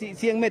como unos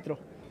 100 metros.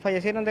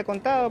 Fallecieron de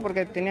contado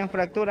porque tenían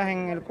fracturas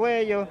en el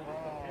cuello.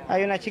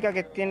 Hay una chica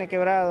que tiene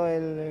quebrado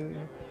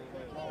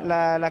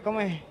la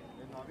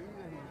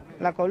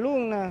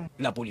columna.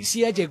 La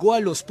policía llegó a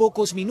los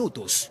pocos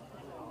minutos.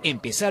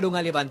 Empezaron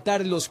a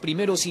levantar los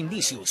primeros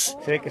indicios.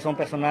 Se ve que son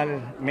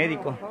personal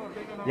médico,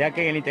 ya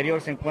que en el interior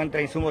se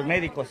encuentran insumos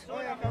médicos.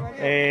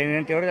 En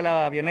el interior de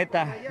la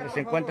avioneta se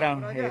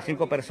encuentran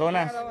 5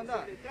 personas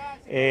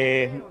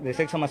de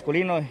sexo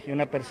masculino y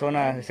una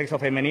persona de sexo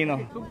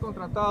femenino.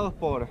 Subcontratados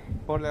por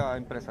la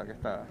empresa que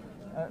está.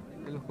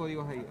 Los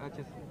códigos ahí,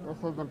 H.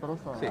 ¿Eso es de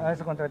empresa? Sí.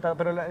 Eso contratado.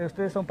 Pero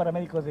ustedes son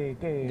paramédicos de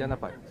qué?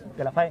 Yanapay.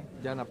 ¿De la FAE?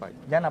 Yanapay.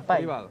 Yanapay.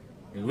 Privado.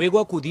 Luego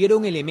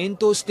acudieron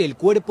elementos del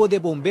Cuerpo de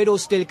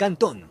Bomberos del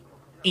cantón.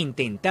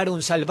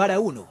 Intentaron salvar a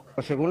uno.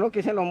 Según lo que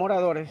dicen los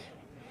moradores,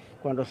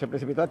 cuando se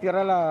precipitó a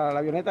tierra la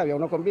avioneta había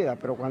uno con vida,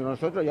 pero cuando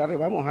nosotros ya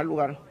arribamos al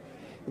lugar,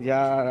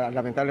 ya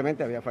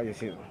lamentablemente había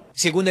fallecido.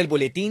 Según el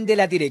boletín de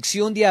la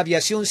Dirección de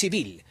Aviación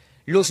Civil,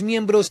 los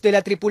miembros de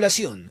la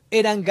tripulación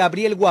eran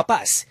Gabriel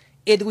Guapaz,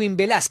 Edwin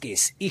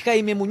Velázquez y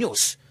Jaime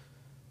Muñoz.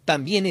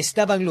 También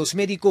estaban los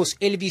médicos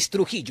Elvis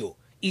Trujillo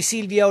y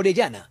Silvia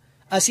Orellana,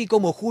 así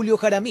como Julio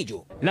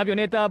Jaramillo. La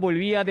avioneta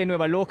volvía de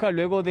Nueva Loja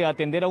luego de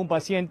atender a un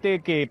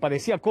paciente que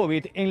padecía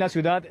COVID en la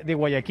ciudad de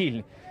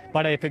Guayaquil.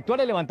 Para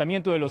efectuar el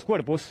levantamiento de los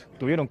cuerpos,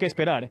 tuvieron que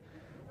esperar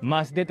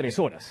más de 3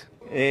 horas.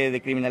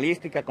 De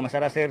criminalística,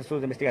 comenzar a hacer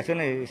sus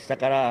investigaciones y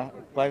sacar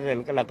cuál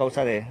es la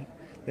causa de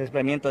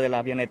desprendimiento de la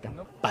avioneta.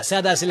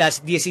 Pasadas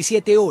las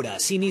 17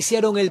 horas,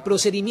 iniciaron el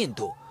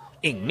procedimiento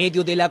en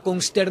medio de la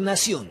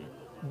consternación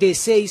de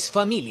 6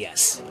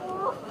 familias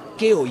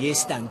que hoy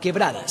están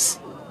quebradas.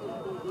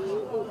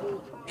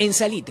 En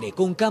Salitre,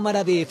 con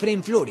cámara de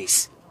Efrén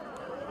Flores,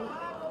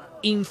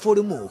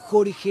 informó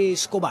Jorge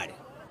Escobar.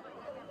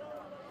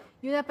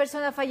 Y una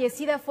persona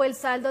fallecida fue el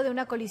saldo de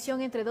una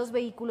colisión entre 2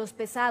 vehículos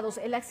pesados.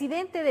 El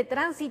accidente de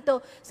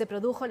tránsito se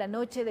produjo la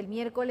noche del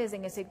miércoles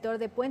en el sector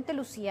de Puente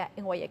Lucía,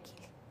 en Guayaquil.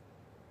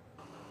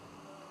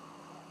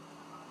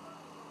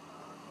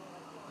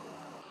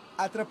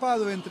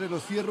 Atrapado entre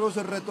los fierros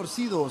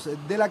retorcidos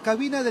de la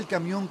cabina del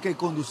camión que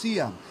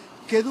conducía,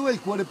 quedó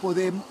el cuerpo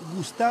de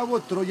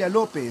Gustavo Troya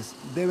López,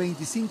 de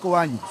 25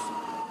 años.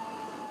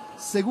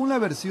 Según la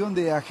versión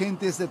de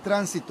agentes de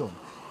tránsito,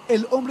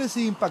 el hombre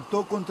se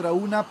impactó contra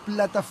una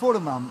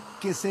plataforma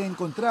que se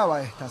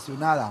encontraba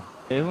estacionada.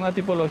 Es una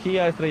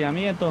tipología de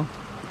estrellamiento.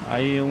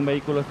 Hay un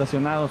vehículo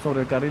estacionado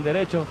sobre el carril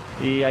derecho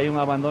y hay un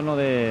abandono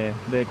de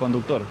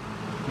conductor.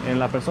 En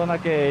la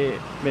persona que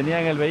venía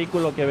en el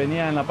vehículo, que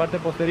venía en la parte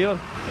posterior,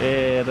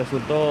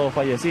 resultó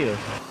fallecido.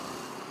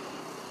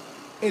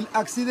 El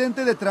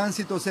accidente de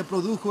tránsito se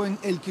produjo en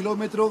el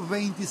kilómetro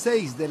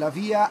 26 de la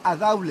vía a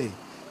Daule,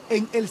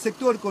 en el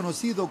sector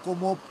conocido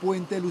como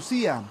Puente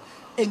Lucía,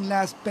 en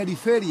las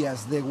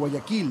periferias de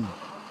Guayaquil.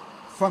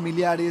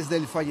 Familiares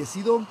del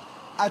fallecido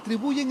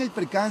atribuyen el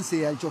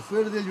percance al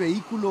chofer del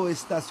vehículo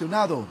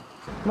estacionado.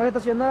 Mal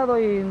estacionado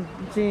y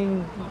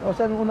sin,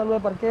 una luz de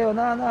parqueo,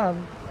 nada.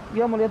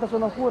 Digamos, ya está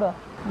zona oscura.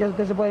 Ya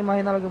usted se puede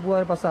imaginar lo que pudo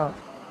haber pasado.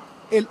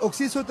 El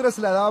occiso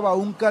trasladaba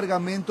un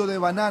cargamento de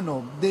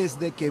banano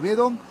desde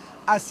Quevedo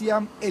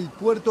hacia el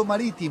puerto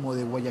marítimo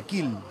de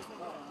Guayaquil.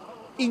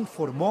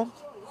 Informó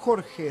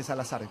Jorge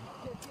Salazar.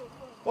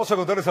 Vamos a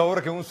contarles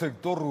ahora que en un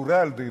sector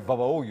rural de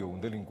Babahoyo,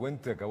 un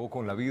delincuente acabó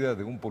con la vida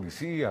de un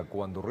policía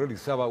cuando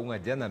realizaba un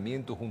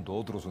allanamiento junto a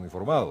otros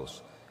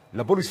uniformados.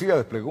 La policía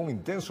desplegó un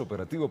intenso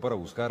operativo para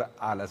buscar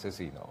al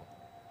asesino.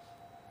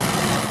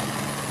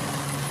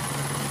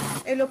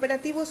 El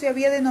operativo se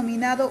había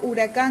denominado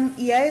Huracán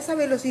y a esa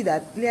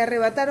velocidad le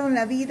arrebataron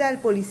la vida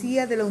al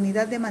policía de la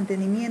Unidad de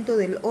Mantenimiento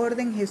del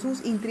Orden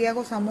Jesús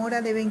Intriago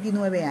Zamora, de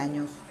 29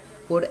 años.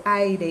 Por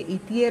aire y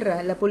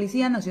tierra, la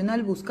Policía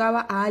Nacional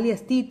buscaba a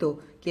alias Tito,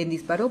 quien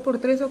disparó por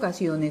 3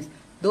 ocasiones.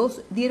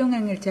 2 dieron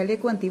en el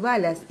chaleco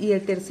antibalas y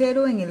el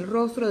tercero en el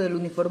rostro del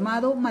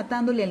uniformado,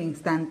 matándole al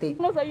instante.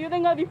 Nos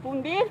ayuden a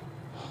difundir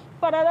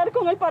para dar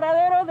con el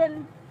paradero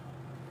del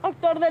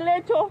autor del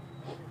hecho,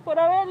 por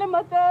haberle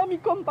matado a mi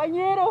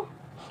compañero.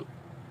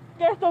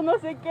 Que esto no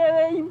se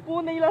quede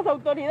impune y las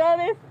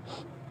autoridades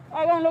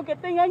hagan lo que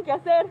tengan que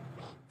hacer.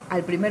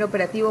 Al primer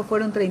operativo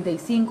fueron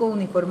 35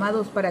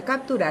 uniformados para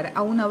capturar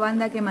a una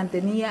banda que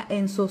mantenía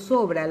en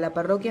zozobra la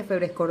parroquia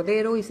Febres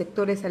Cordero y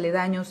sectores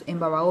aledaños en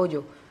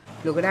Babahoyo.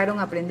 Lograron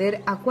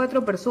aprender a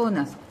 4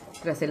 personas.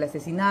 Tras el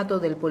asesinato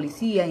del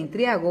policía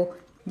Intriago,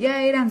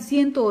 ya eran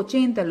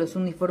 180 los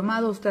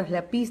uniformados tras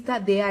la pista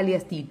de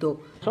alias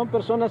Tito. Son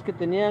personas que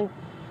tenían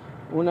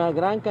una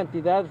gran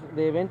cantidad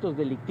de eventos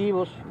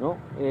delictivos, ¿no?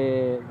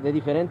 De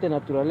diferente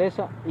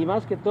naturaleza, y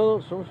más que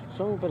todo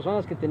son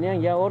personas que tenían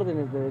ya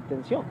órdenes de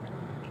detención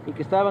y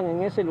que estaban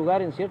en ese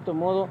lugar en cierto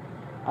modo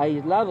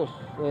aislados,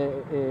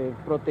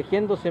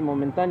 protegiéndose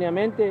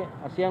momentáneamente,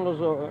 hacían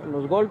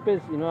los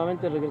golpes y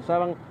nuevamente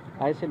regresaban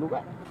a ese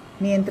lugar.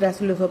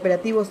 Mientras los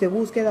operativos de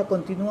búsqueda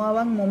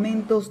continuaban,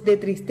 momentos de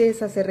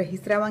tristeza se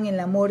registraban en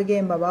la morgue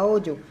en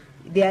Babahoyo.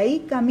 De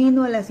ahí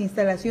camino a las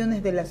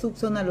instalaciones de la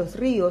subzona Los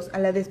Ríos, a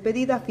la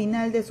despedida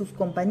final de sus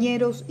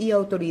compañeros y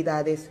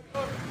autoridades.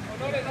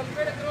 Honores al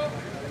féretro,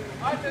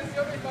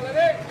 atención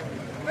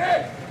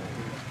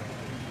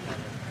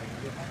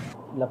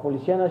y La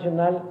Policía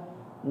Nacional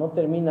no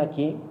termina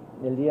aquí,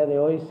 el día de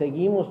hoy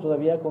seguimos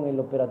todavía con el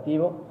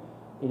operativo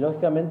y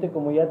lógicamente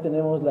como ya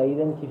tenemos la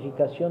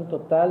identificación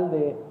total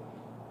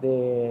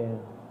de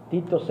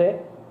Tito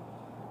C,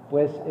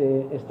 pues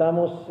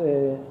estamos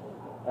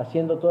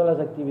haciendo todas las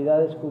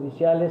actividades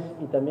judiciales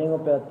y también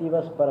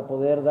operativas para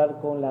poder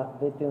dar con la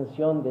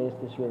detención de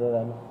este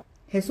ciudadano.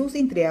 Jesús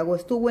Intriago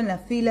estuvo en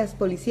las filas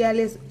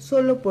policiales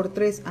solo por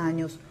 3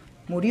 años.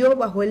 Murió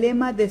bajo el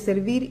lema de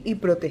servir y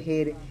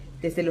proteger.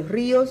 Desde Los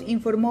Ríos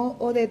informó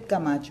Odette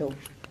Camacho.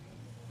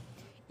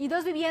 Y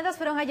 2 viviendas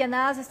fueron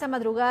allanadas esta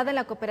madrugada en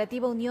la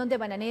cooperativa Unión de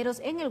Bananeros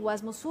en el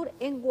Guasmo Sur,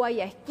 en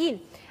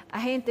Guayaquil.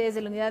 Agentes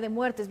de la Unidad de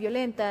Muertes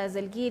Violentas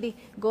del Guiri,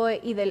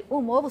 GOE y del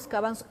Humo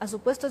buscaban a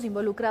supuestos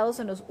involucrados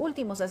en los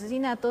últimos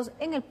asesinatos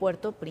en el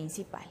puerto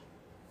principal.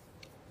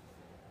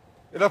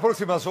 En las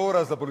próximas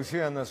horas, la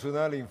Policía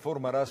Nacional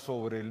informará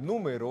sobre el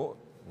número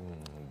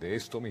de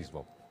esto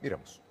mismo.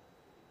 Miramos.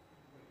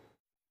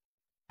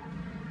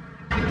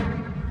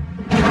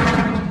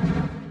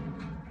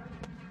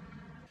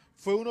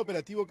 Fue un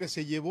operativo que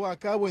se llevó a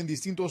cabo en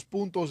distintos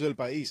puntos del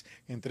país,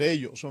 entre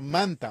ellos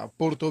Manta,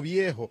 Puerto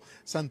Viejo,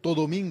 Santo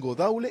Domingo,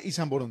 Daule y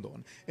San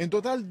Borondón. En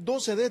total,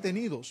 12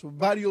 detenidos,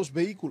 varios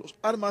vehículos,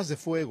 armas de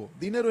fuego,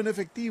 dinero en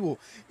efectivo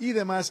y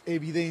demás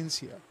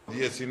evidencia.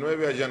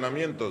 19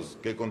 allanamientos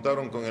que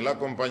contaron con el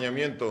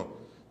acompañamiento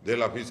de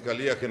la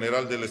Fiscalía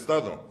General del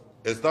Estado.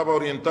 Estaba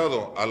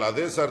orientado a la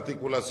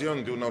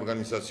desarticulación de una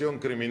organización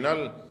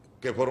criminal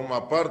que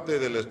forma parte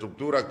de la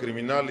estructura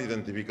criminal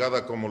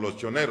identificada como Los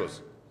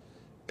Choneros.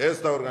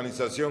 Esta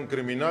organización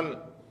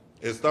criminal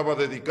estaba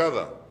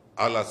dedicada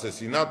al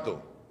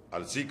asesinato,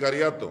 al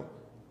sicariato,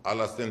 a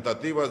las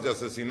tentativas de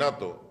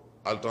asesinato,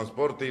 al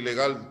transporte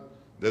ilegal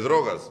de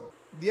drogas.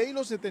 De ahí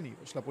los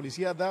detenidos. La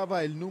policía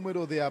daba el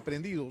número de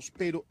aprehendidos,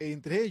 pero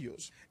entre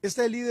ellos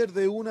está el líder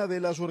de una de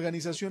las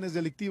organizaciones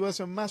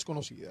delictivas más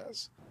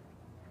conocidas.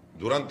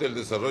 Durante el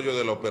desarrollo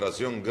de la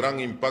operación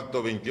Gran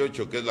Impacto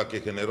 28, que es la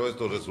que generó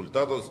estos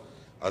resultados,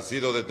 ha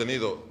sido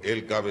detenido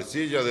el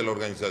cabecilla de la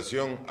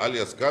organización,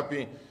 alias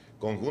Capi,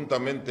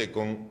 conjuntamente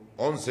con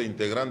 11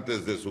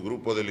 integrantes de su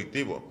grupo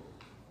delictivo.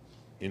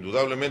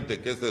 Indudablemente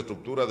que esta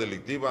estructura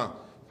delictiva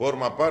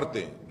forma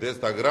parte de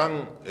esta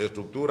gran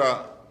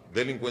estructura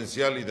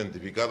delincuencial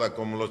identificada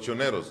como Los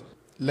Choneros.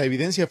 La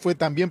evidencia fue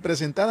también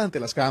presentada ante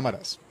las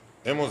cámaras.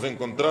 Hemos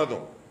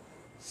encontrado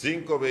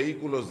 5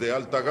 vehículos de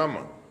alta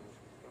gama,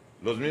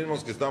 los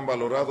mismos que están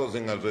valorados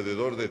en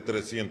alrededor de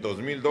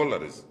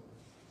 $300,000.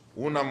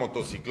 Una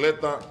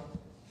motocicleta,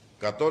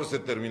 14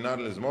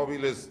 terminales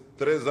móviles,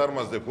 3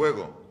 armas de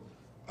fuego.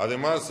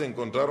 Además, se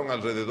encontraron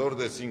alrededor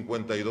de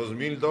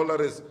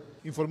 $52,000.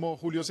 Informó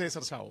Julio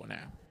César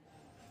Saona.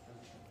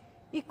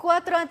 Y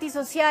 4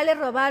 antisociales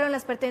robaron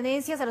las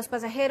pertenencias a los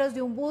pasajeros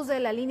de un bus de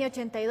la línea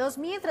 82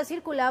 mientras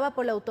circulaba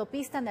por la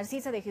autopista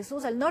Narcisa de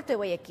Jesús al norte de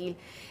Guayaquil.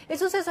 El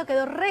suceso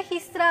quedó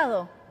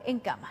registrado en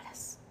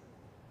cámaras.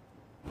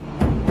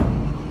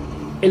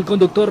 El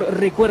conductor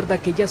recuerda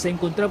que ya se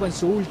encontraba en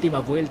su última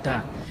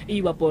vuelta.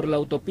 Iba por la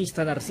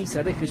autopista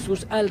Narcisa de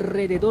Jesús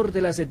alrededor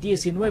de las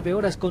 19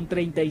 horas con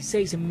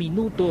 36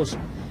 minutos.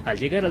 Al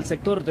llegar al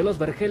sector de Los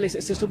Vergeles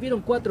se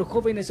subieron 4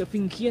 jóvenes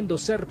fingiendo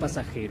ser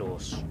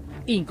pasajeros.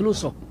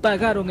 Incluso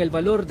pagaron el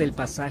valor del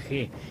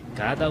pasaje.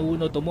 Cada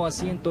uno tomó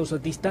asientos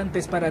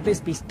distantes para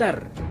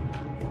despistar.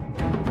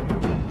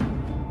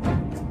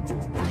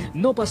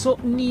 No pasó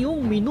ni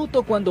un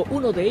minuto cuando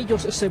uno de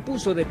ellos se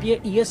puso de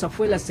pie y esa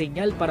fue la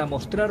señal para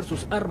mostrar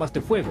sus armas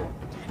de fuego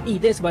y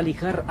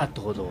desvalijar a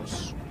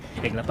todos.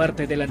 En la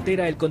parte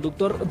delantera el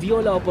conductor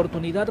vio la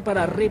oportunidad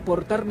para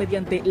reportar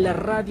mediante la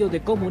radio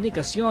de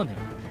comunicación,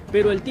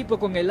 pero el tipo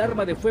con el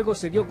arma de fuego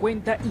se dio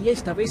cuenta y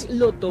esta vez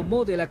lo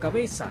tomó de la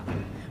cabeza,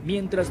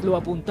 mientras lo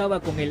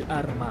apuntaba con el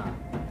arma.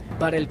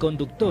 Para el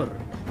conductor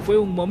fue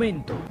un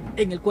momento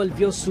en el cual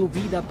vio su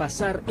vida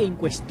pasar en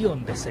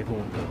cuestión de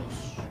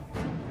segundos.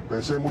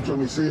 Pensé mucho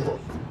en mis hijos,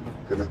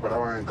 que me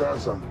esperaban en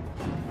casa.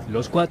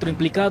 Los 4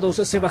 implicados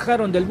se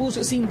bajaron del bus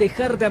sin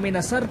dejar de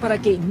amenazar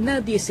para que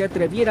nadie se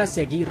atreviera a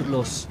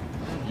seguirlos.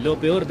 Lo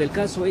peor del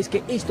caso es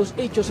que estos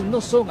hechos no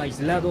son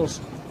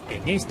aislados.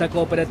 En esta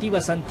cooperativa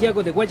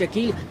Santiago de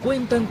Guayaquil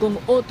cuentan con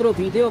otro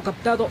video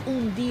captado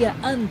un día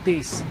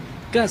antes,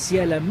 casi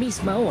a la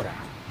misma hora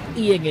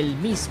y en el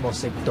mismo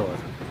sector.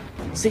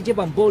 Se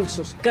llevan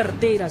bolsos,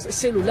 carteras,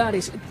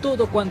 celulares,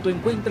 todo cuanto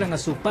encuentran a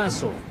su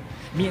paso,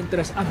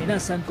 mientras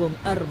amenazan con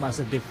armas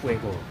de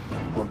fuego.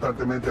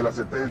 Constantemente la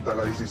 70,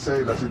 la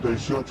 16, la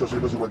 118,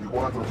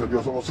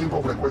 154, somos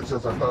 5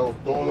 frecuencias saltados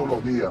todos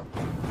los días.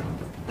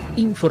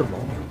 Informó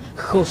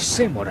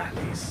José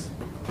Morales.